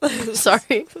 Stop.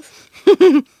 Sorry.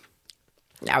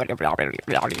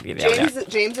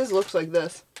 James's looks like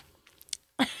this.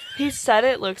 He said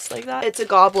it looks like that. It's a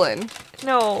goblin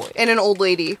No. and an old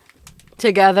lady.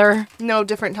 Together. No,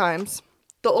 different times.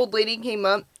 The old lady came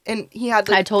up and he had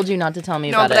I told you not to tell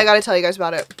me no, about but it. I gotta tell you guys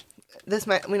about it. This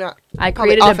might we not I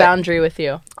probably created a off it. boundary with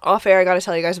you. Off air. I gotta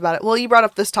tell you guys about it. Well, you brought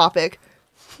up this topic,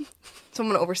 so I'm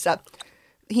gonna overstep.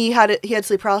 He had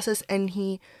sleep paralysis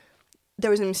and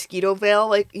there was a mosquito veil,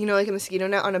 like a mosquito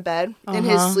net on a bed in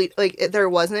his sleep. Like there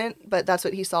wasn't, but that's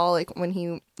what he saw like when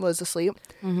he was asleep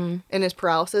in his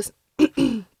paralysis.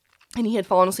 And he had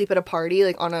fallen asleep at a party,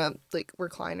 like on a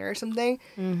recliner or something.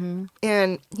 Mm-hmm.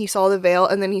 And he saw the veil,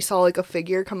 and then he saw like a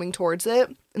figure coming towards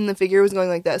it, and the figure was going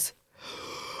like this,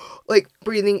 like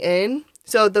breathing in.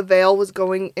 So the veil was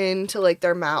going into like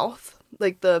their mouth,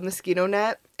 like the mosquito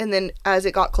net. And then as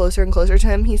it got closer and closer to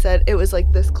him, he said it was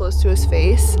like this close to his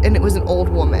face, and it was an old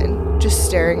woman just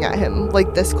staring at him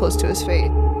like this close to his face.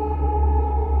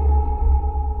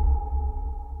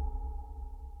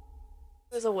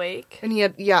 He was awake. And he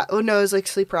had, it was like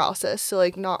sleep paralysis, so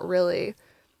like not really.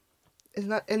 Isn't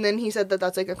that? And then he said that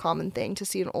that's like a common thing to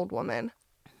see an old woman.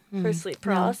 For sleep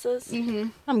paralysis. Mm-hmm.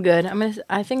 I'm good.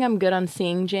 I think I'm good on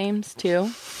seeing James too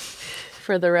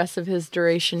for the rest of his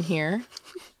duration here.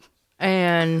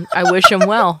 And I wish him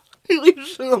well. He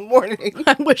leaves in the morning.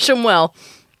 I wish him well.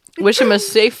 Wish him a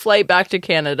safe flight back to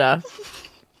Canada.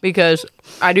 Because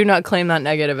I do not claim that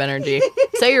negative energy.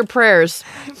 Say your prayers.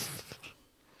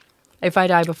 If I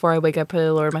die before I wake up, pray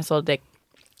the Lord my soul to take.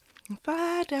 If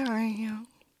I die.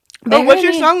 But What's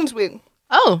your song this week?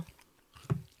 Oh.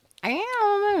 Do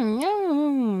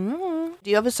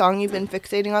you have a song you've been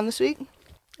fixating on this week?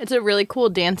 It's a really cool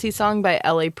dancey song by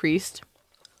L.A. Priest.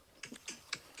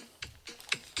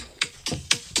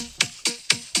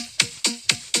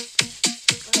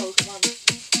 Oh, come on.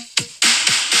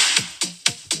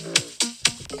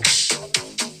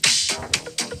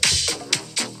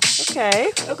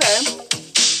 Okay. Okay.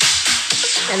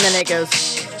 And then it goes.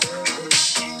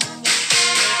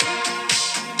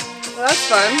 Well, that's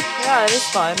fun. Yeah, it is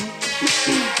fun.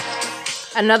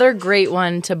 Another great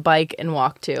one to bike and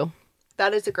walk to.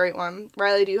 That is a great one.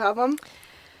 Riley, do you have one?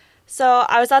 So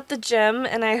I was at the gym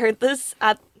and I heard this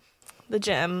at the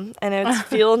gym, and it's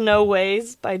 "Feel No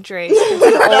Ways" by Drake. It's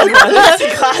an old one. It's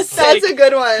a classic. That's a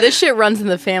good one. This shit runs in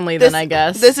the family then, I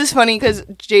guess. This is funny because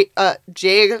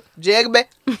Jimmy.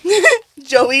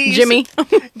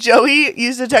 Joey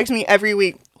used to text me every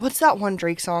week. What's that one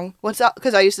Drake song? What's that?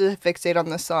 Because I used to fixate on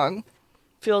this song.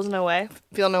 Feels No Way.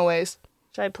 Feel No Ways.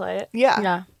 Should I play it? Yeah.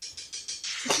 Yeah.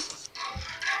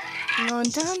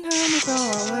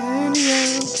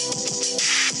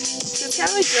 It's kind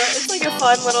of like it's like a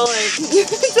fun little like.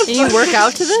 Can you work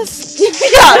out to this?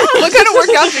 Yeah. What kind of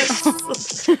workout?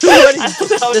 I don't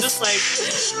know. Just like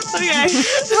okay.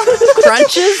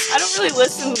 Crunches? I don't really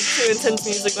listen to intense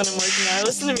music when I'm working out. I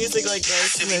listen to music like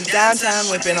this. Downtown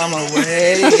whipping on my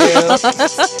way to you.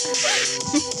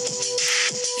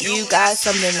 You got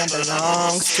something that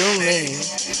belongs to me.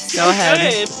 Go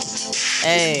ahead. Good.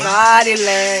 Hey. Body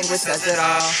language says it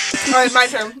all. All right, my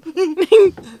turn.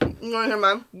 You want to hear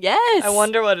mine? Yes. I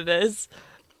wonder what it is.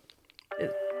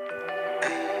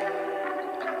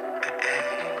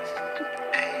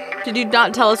 Did you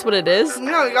not tell us what it is?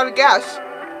 No, you gotta guess.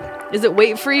 Is it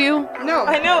Wait For You? No,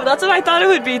 I know. That's what I thought it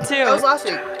would be too. that was last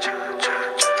week.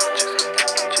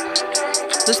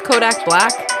 Is this Kodak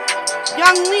Black?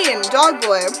 Young Lean, Dog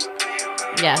Boy.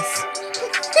 Yes.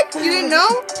 You didn't know?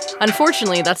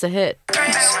 Unfortunately, that's a hit.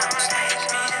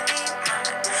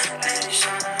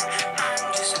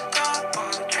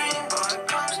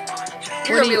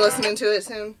 You're gonna be listening to it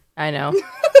soon. I know.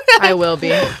 I will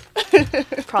be.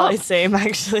 Probably same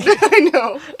actually. I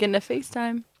know. Getting a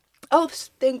FaceTime. Oh,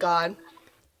 thank God.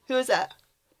 Who is that?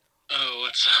 Oh,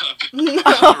 what's up?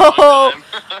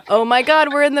 Oh my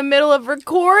God, we're in the middle of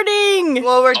recording.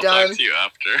 Well, we're I'll done. talk to you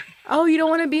after. Oh, you don't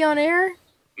want to be on air?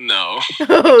 No.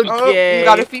 Oh, Okay. you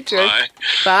got a feature. Bye.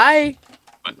 Bye.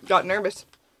 Got nervous.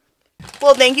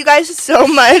 Well, thank you guys so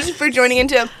much for joining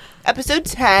into episode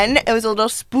 10. It was a little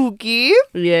spooky.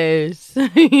 Yes.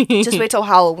 Just wait till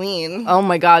Halloween. Oh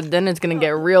my God, then it's going to get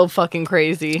real fucking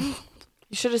crazy.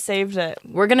 You should have saved it.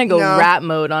 We're going to go No. rat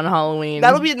mode on Halloween.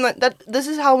 That'll be this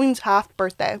is Halloween's half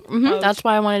birthday. That's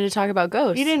why I wanted to talk about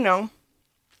ghosts. You didn't know.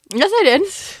 Yes, I did.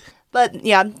 But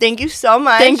yeah, thank you so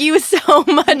much. Thank you so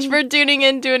much for tuning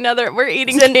in to another. We're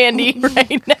eating candy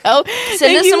right now.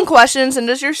 Send us some questions. Send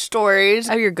us your stories.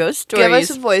 Oh, your ghost stories. Give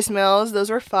us voicemails. Those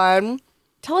were fun.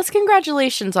 Tell us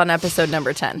congratulations on episode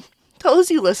number 10. Tell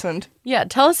us you listened. Yeah,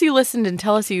 tell us you listened and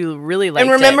tell us you really liked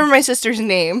And remember it. my sister's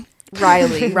name.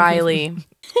 Riley. Riley.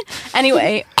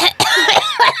 Anyway.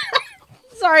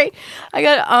 Sorry. I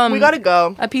got We gotta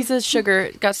go. a piece of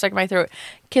sugar got stuck in my throat.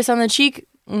 Kiss on the cheek.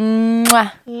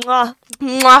 Mwah. Mwah.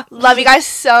 Mwah. Love you guys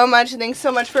so much. Thanks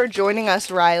so much for joining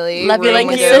us, Riley. Love you We're like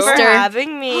with a Thank you for sister.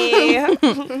 having me.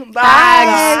 Bye.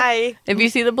 Bye. If you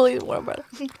see the police, what about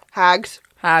Hags.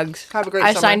 Hags. Have a great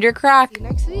I summer. signed your crack.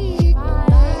 Next week.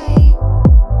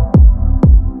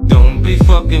 Don't be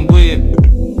fucking weird.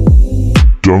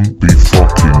 Don't be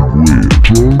fucking weird.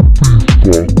 Don't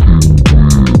be fucking